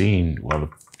the scene while the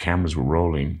cameras were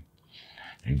rolling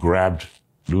and grabbed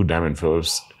Lou Diamond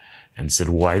Phillips and said,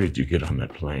 "Why did you get on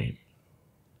that plane?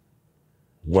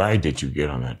 Why did you get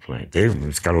on that plane?"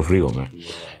 It's escalofrío, man.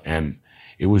 Yeah. And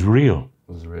it was real.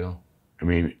 It was real. I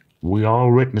mean, we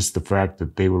all witnessed the fact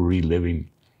that they were reliving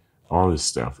all this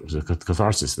stuff. It was a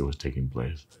catharsis that was taking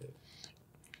place.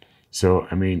 So,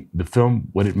 I mean, the film,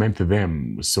 what it meant to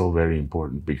them was so very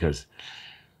important because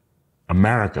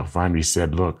America finally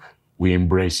said, look, we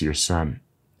embrace your son.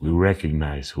 We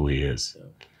recognize who he is.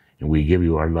 And we give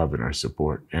you our love and our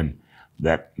support. And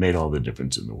that made all the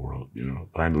difference in the world, you know.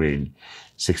 Finally,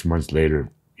 6 months later,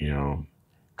 you know,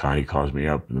 Connie calls me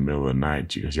up in the middle of the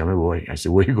night. She goes, "Ya me voy." I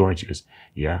said, "Where are you going?" She goes,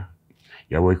 "Ya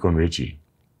voy con Ritchie."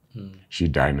 She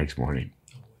died next morning.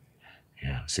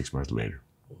 Yeah, 6 months later.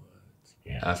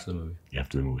 Yeah. After the movie.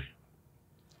 After the movie.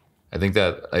 I think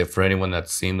that for anyone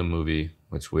that's seen the movie,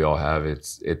 which we all have,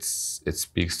 it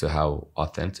speaks to how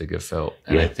authentic it felt.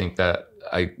 And I think that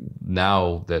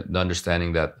now that the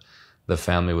understanding that the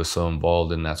family was so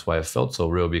involved, and that's why it felt so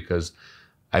real, because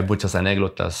hay muchas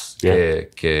anécdotas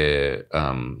que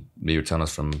you're telling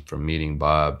us from meeting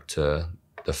Bob to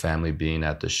the family being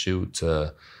at the shoot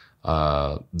to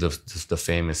the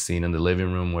famous scene in the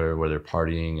living room where they're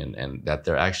partying and that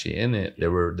they're actually in it. They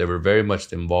were very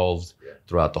much involved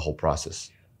throughout the whole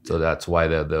process. So that's why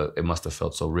it must have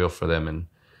felt so real for them, and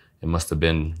it must have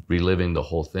been reliving the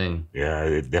whole thing. Yeah,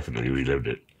 it definitely relived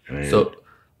it. I mean, so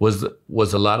was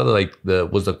a lot of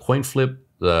was the coin flip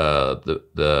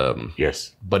the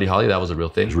yes, Buddy Holly, that was a real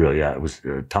thing? It was real, yeah. It was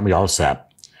Tommy Allsap,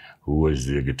 who was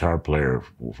the guitar player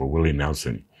for Willie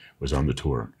Nelson, was on the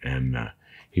tour, and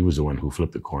he was the one who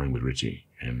flipped the coin with Ritchie,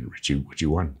 and Ritchie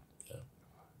won. Yeah.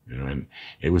 You know, and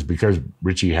it was because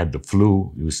Ritchie had the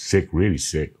flu. He was sick, really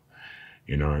sick,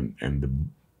 you know,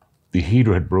 and the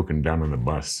heater had broken down on the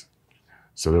bus,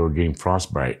 so they were getting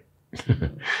frostbite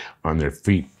on their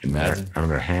feet and on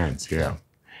their hands, yeah.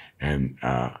 And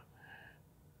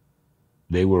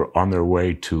they were on their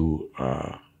way to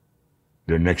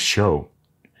their next show,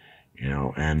 you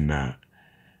know, and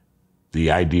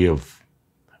the idea of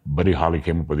Buddy Holly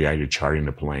came up with the idea of chartering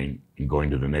the plane and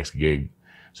going to the next gig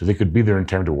so they could be there in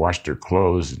time to wash their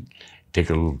clothes and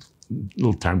take a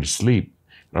little time to sleep.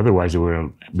 Otherwise, they were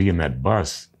going to be in that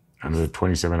bus another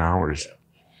 27 hours. Yeah.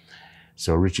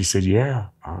 So Ritchie said, "Yeah,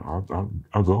 I'll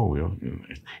go." You know,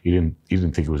 he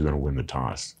didn't think he was going to win the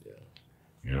toss,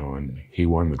 you know, and he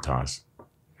won the toss.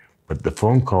 But the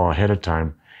phone call ahead of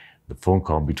time, the phone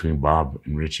call between Bob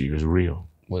and Ritchie was real.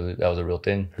 That was a real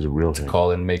thing? It was a real thing. To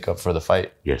call and make up for the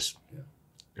fight? Yes. Yeah.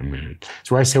 I mean,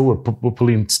 that's why I say we're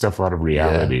pulling stuff out of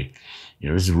reality. Yeah. You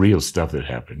know, this is real stuff that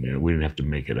happened. You know, we didn't have to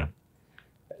make it up.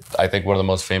 I think one of the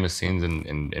most famous scenes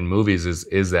in movies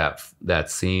is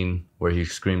that scene where he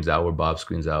screams out, where Bob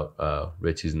screams out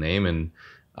Ritchie's name. And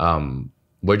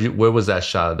where was that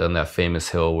shot on that famous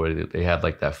hill where they had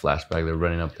like that flashback? They're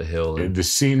running up the hill. And the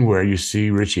scene where you see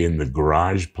Ritchie in the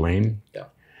garage playing. Yeah.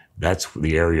 That's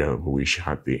the area where we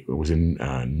shot it was in,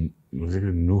 was it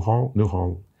in Newhall,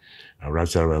 right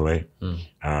outside of LA.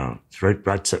 It's right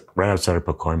outside of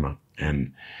Pacoima.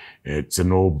 And it's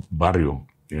an old barrio,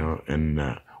 you know,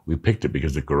 and we picked it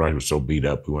because the garage was so beat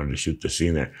up. We wanted to shoot the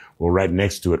scene there. Well, right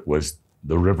next to it was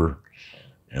the river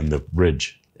and the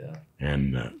bridge. Yeah.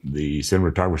 And the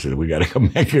cinematographer said, "We got to come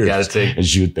back here and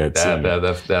shoot that scene."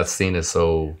 That scene is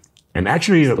so. And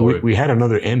actually, we had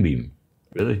another ending.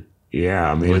 Really?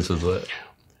 Yeah, I mean. Which was what?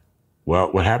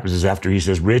 Well, what happens is after he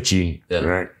says Ritchie,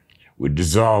 right, we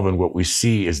dissolve, and what we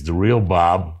see is the real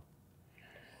Bob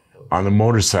on the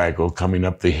motorcycle coming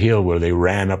up the hill where they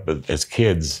ran up as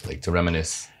kids. Like to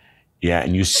reminisce. Yeah,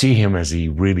 and you see him as he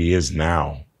really is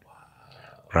now. Wow.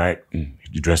 Right? And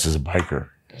he dressed as a biker.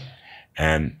 Yeah.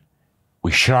 And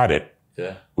we shot it.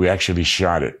 Yeah. We actually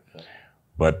shot it. Yeah.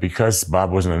 But because Bob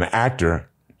wasn't an actor,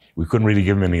 we couldn't really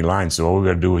give him any lines. So all we were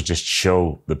going to do was just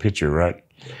show the picture, right?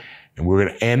 Yeah. And we're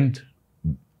going to end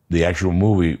the actual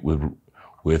movie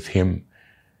with him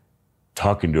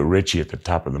talking to Ritchie at the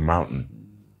top of the mountain,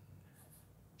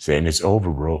 saying, "It's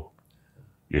over, bro.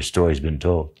 Your story's been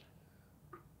told."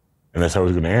 And that's how it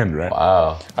was going to end, right?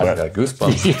 Wow. I got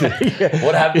goosebumps. Yeah.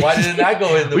 What happened? Why didn't that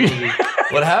go in the movie?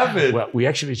 What happened? Well, we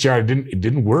actually tried. It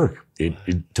didn't work. It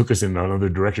took us in another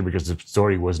direction because the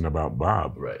story wasn't about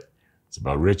Bob. Right. It's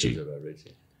about Ritchie. It's about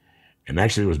Ritchie. And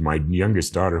actually, it was my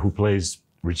youngest daughter who plays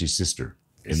Ritchie's sister.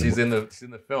 She's in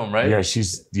the film, right? Yeah,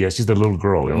 she's the little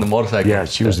girl. On the motorcycle. Yeah,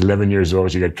 she was 11 years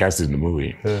old. She got casted in the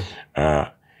movie.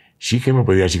 She came up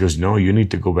with that. She goes, "No, you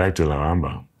need to go back to La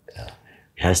Bamba. It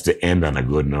has to end on a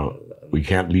good note. We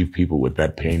can't leave people with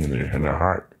that pain in their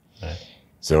heart." Right.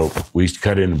 So we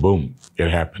cut in, boom, it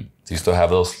happened. Do you still have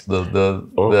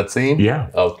that scene? Yeah.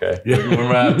 Okay. Yeah. We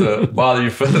might have to bother you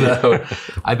for that.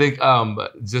 I think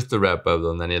just to wrap up,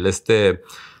 Don Daniel,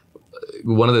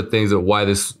 one of the things that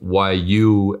why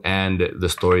you and the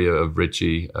story of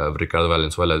Ritchie, of Ricardo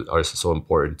Valenzuela, are so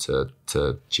important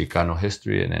to Chicano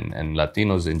history and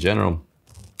Latinos in general,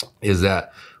 is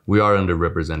that we are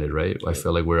underrepresented, right? I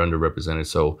feel like we're underrepresented.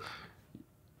 So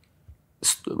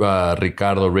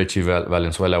Ricardo Ritchie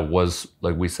Valenzuela was,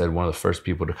 like we said, one of the first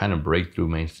people to kind of break through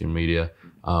mainstream media.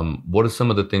 What are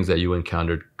some of the things that you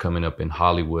encountered coming up in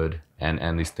Hollywood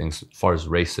and these things as far as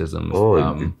racism?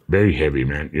 Oh, very heavy,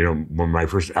 man. You know, when my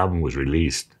first album was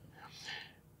released,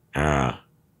 I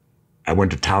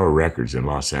went to Tower Records in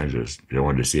Los Angeles. I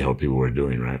wanted to see how people were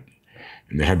doing, right?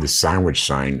 And they had this sandwich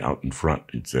sign out in front.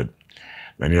 It said,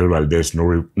 "Daniel Valdez,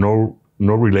 no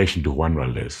relation to Juan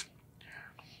Valdez."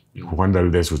 Juan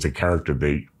Valdez was a character.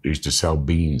 They used to sell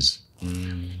beans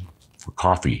for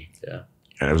coffee. Yeah.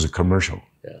 And it was a commercial.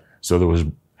 Yeah. So there was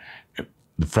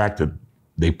the fact that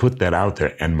they put that out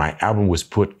there, and my album was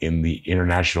put in the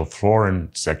international foreign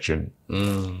section.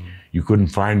 You couldn't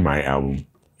find my album.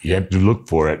 You had to look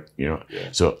for it, you know. Yeah.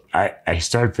 So I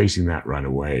started facing that right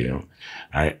away, you know.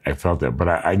 I felt that, but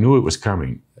I knew it was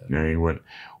coming. You know,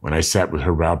 when I sat with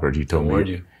Herb Alpert, he told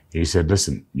me, he said,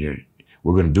 "Listen,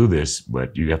 we're going to do this,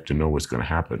 but you have to know what's going to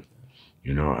happen.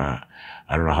 You know,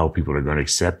 I don't know how people are going to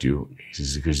accept you." He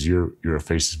says, "Because you're a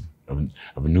face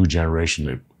of a new generation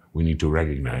that we need to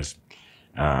recognize."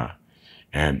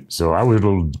 And so I was a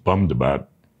little bummed about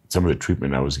some of the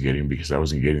treatment I was getting, because I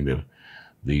wasn't getting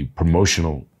the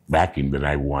promotional backing that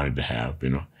I wanted to have, you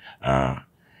know.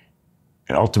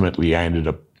 And ultimately, I ended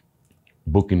up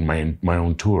booking my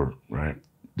own tour, right?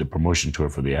 The promotion tour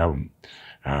for the album.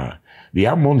 The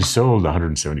album only sold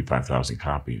 175,000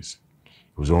 copies.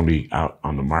 It was only out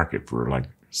on the market for like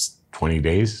 20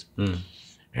 days.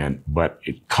 But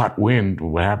it caught wind.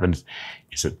 What happened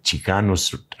is that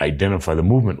Chicanos the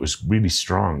movement was really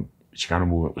strong. The Chicano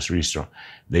movement was really strong.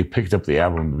 They picked up the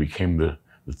album and became the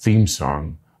theme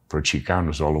song for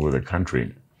Chicanos all over the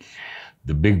country.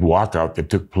 The big walkout that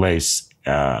took place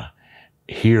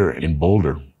here in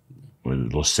Boulder, when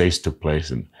Los Seis took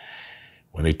place, and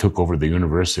when they took over the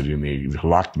university and they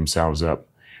locked themselves up,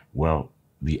 well,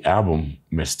 the album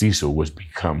Mestizo was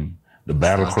become the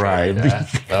battle cry. Yeah.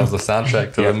 That was the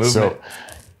soundtrack to the movement. So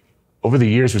over the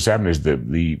years, what's happened is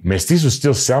the Mestizo is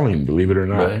still selling, believe it or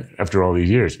not, right, after all these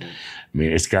years. I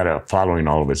mean, it's got a following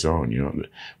all of its own, you know.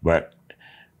 But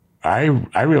I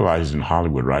realized in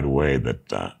Hollywood right away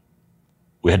that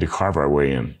we had to carve our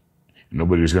way in.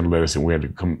 Nobody was going to let us in. We had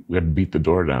to beat the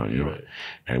door down, you know, right,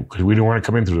 and because we didn't want to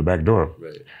come in through the back door.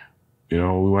 Right. You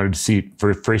know, we wanted to see it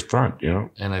for face front, you know.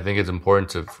 And I think it's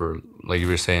important for, like you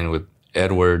were saying with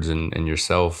Edwards and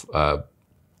yourself,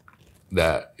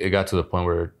 that it got to the point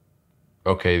where,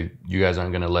 okay, you guys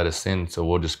aren't going to let us in, so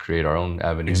we'll just create our own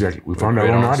avenue. Exactly. We found our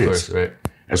own audience. Stories,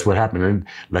 right? That's what happened. And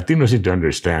Latinos need to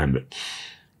understand that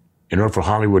in order for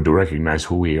Hollywood to recognize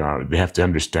who we are, they have to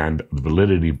understand the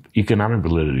validity, economic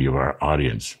validity of our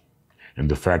audience,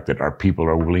 and the fact that our people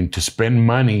are willing to spend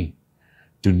money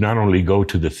to not only go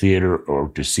to the theater or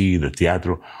to see the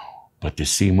Teatro, but to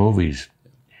see movies.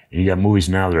 And you got movies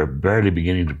now that are barely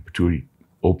beginning to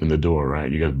open the door,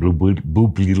 right? You got Blue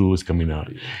Beetle is coming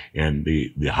out, and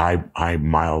the high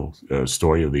mile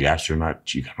story of the astronaut,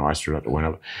 Chicano astronaut that went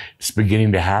up. It's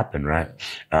beginning to happen, right?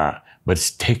 But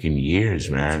it's taken years,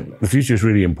 man. The future is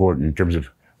really important in terms of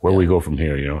where we go from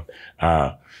here, you know.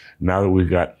 Now that we've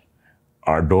got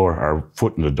our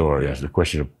foot in the door, it's the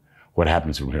question of what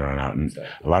happens from here on out. And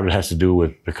a lot of it has to do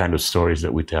with the kind of stories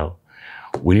that we tell.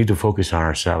 We need to focus on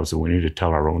ourselves, and we need to tell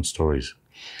our own stories,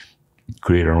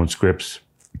 create our own scripts,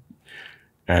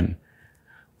 and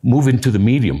move into the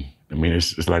medium. I mean,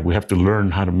 it's like we have to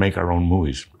learn how to make our own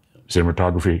movies.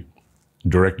 Cinematography,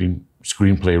 directing,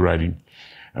 screenplay writing.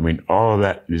 I mean, all of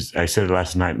that is, I said it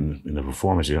last night in the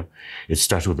performance, you know, it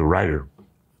starts with the writer.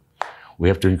 We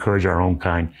have to encourage our own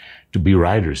kind to be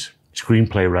writers,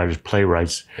 screenplay writers,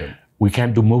 playwrights. Yeah. We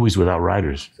can't do movies without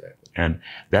writers. Exactly. And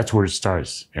that's where it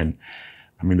starts. And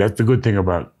I mean, that's the good thing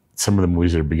about some of the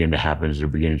movies that are beginning to happen, is they're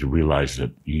beginning to realize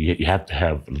that you have to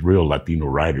have real Latino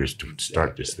writers to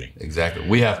start this thing. Exactly.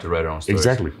 We have to write our own stories.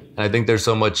 Exactly. And I think there's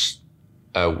so much,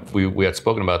 we had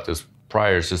spoken about this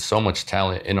prior, there's just so much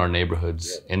talent in our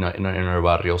neighborhoods, in our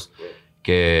barrios,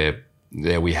 que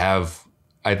that we have,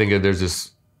 I think that there's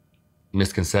this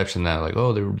misconception that like,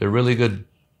 oh, they're really good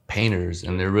painters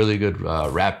and they're really good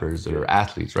rappers or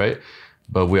athletes, right?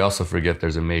 But we also forget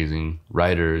there's amazing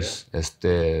writers,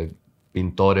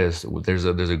 pintores.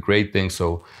 There's a great thing.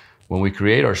 So when we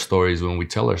create our stories, when we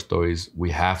tell our stories,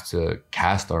 we have to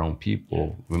cast our own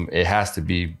people. It has to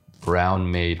be brown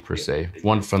made per se,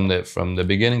 one from the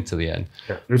beginning to the end.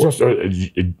 Yeah. There's also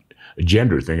a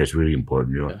gender thing that's really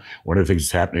important. You know, one of the things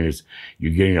that's happening is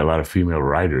you're getting a lot of female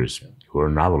writers who are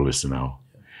novelists now.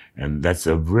 And that's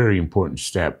a very important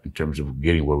step in terms of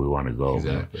getting where we want to go.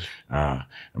 Exactly. I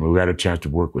mean, we had a chance to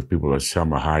work with people like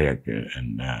Selma Hayek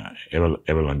and Eva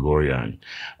Longoria.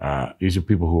 And, these are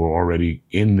people who are already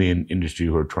in the industry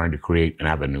who are trying to create an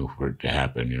avenue for it to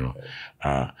happen, you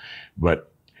know.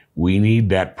 But we need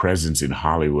that presence in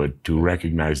Hollywood to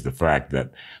recognize the fact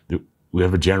that we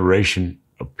have a generation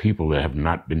of people that have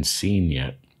not been seen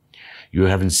yet. You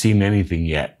haven't seen anything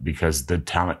yet because the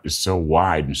talent is so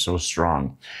wide and so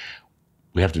strong.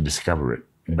 We have to discover it.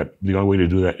 But the only way to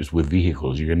do that is with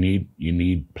vehicles. You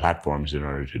need platforms in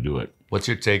order to do it. What's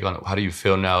your take on it? How do you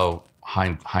feel now,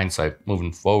 hindsight,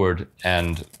 moving forward,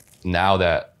 and now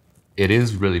that it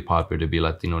is really popular to be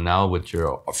Latino, now with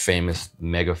your famous,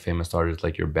 mega famous artists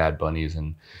like your Bad Bunnies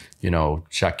and, you know,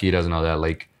 Shakiras and all that,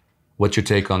 like, what's your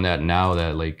take on that now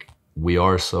that, like, we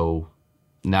are so...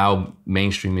 Now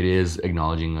mainstream media is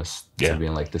acknowledging us to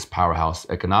being like this powerhouse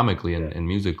economically and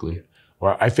musically.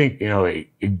 Well, I think, you know,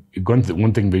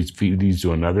 one thing leads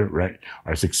to another, right?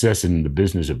 Our success in the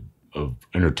business of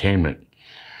entertainment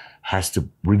has to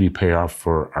really pay off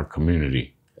for our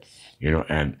community, you know,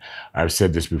 and I've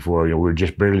said this before, you know, we're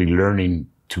just barely learning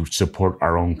to support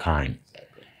our own kind.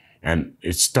 And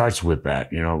it starts with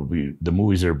that, you know, the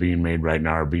movies that are being made right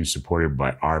now are being supported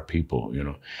by our people, you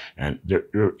know, and there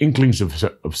are inklings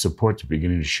of support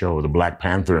beginning to show. The Black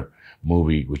Panther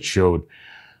movie, which showed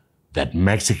that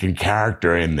Mexican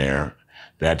character in there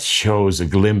that shows a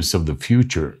glimpse of the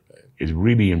future, is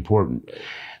really important.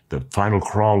 The final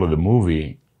crawl of the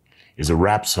movie is a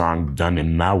rap song done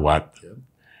in Nahuatl,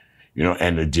 you know,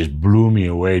 and it just blew me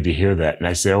away to hear that. And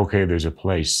I said, okay, there's a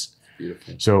place.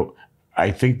 Beautiful. So I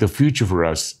think the future for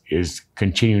us is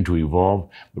continuing to evolve,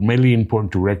 but mainly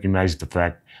important to recognize the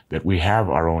fact that we have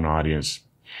our own audience.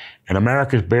 And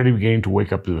America is barely beginning to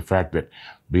wake up to the fact that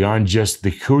beyond just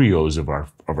the curios of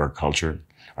our culture,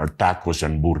 our tacos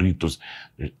and burritos,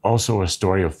 there's also a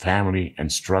story of family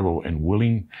and struggle and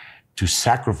willing to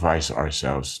sacrifice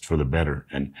ourselves for the better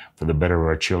and for the better of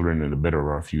our children and the better of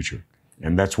our future.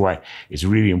 And that's why it's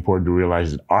really important to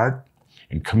realize that art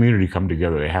and community come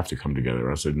together. They have to come together,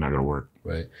 or else it's not going to work.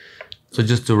 Right. So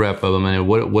just to wrap up, Emmanuel,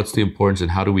 what's the importance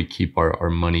and how do we keep our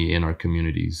money in our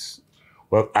communities?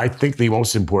 Well, I think the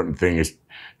most important thing is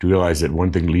to realize that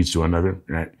one thing leads to another,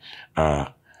 right?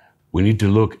 We need to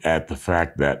look at the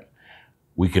fact that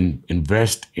we can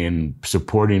invest in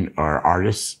supporting our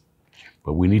artists,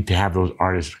 but we need to have those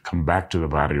artists come back to the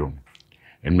barrio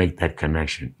and make that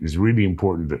connection. It's really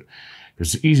important that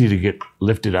it's easy to get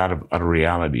lifted out of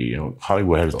reality. You know,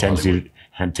 Hollywood has a tendency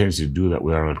to do that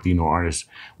with our Latino artists.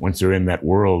 Once they're in that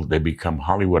world, they become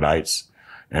Hollywoodites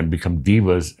and become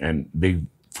divas, and they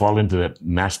fall into that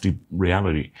nasty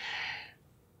reality.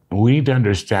 And we need to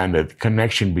understand that the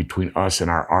connection between us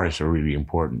and our artists are really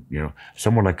important. You know,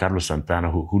 someone like Carlos Santana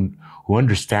who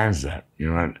understands that.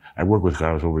 You know, I worked with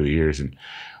Carlos over the years, and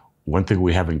one thing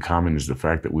we have in common is the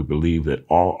fact that we believe that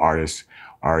all artists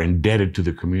are indebted to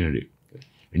the community.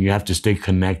 And you have to stay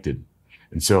connected.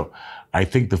 And so I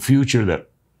think the future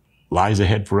that lies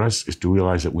ahead for us is to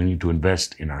realize that we need to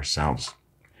invest in ourselves.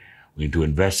 We need to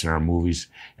invest in our movies.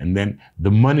 And then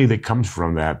the money that comes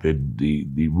from that, the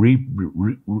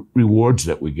rewards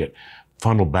that we get,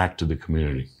 funnel back to the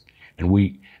community. And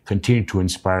we continue to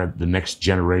inspire the next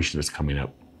generation that's coming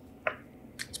up.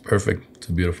 It's perfect. It's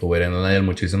a beautiful way to end.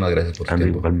 Muchísimas gracias por tu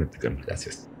tiempo.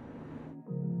 Gracias.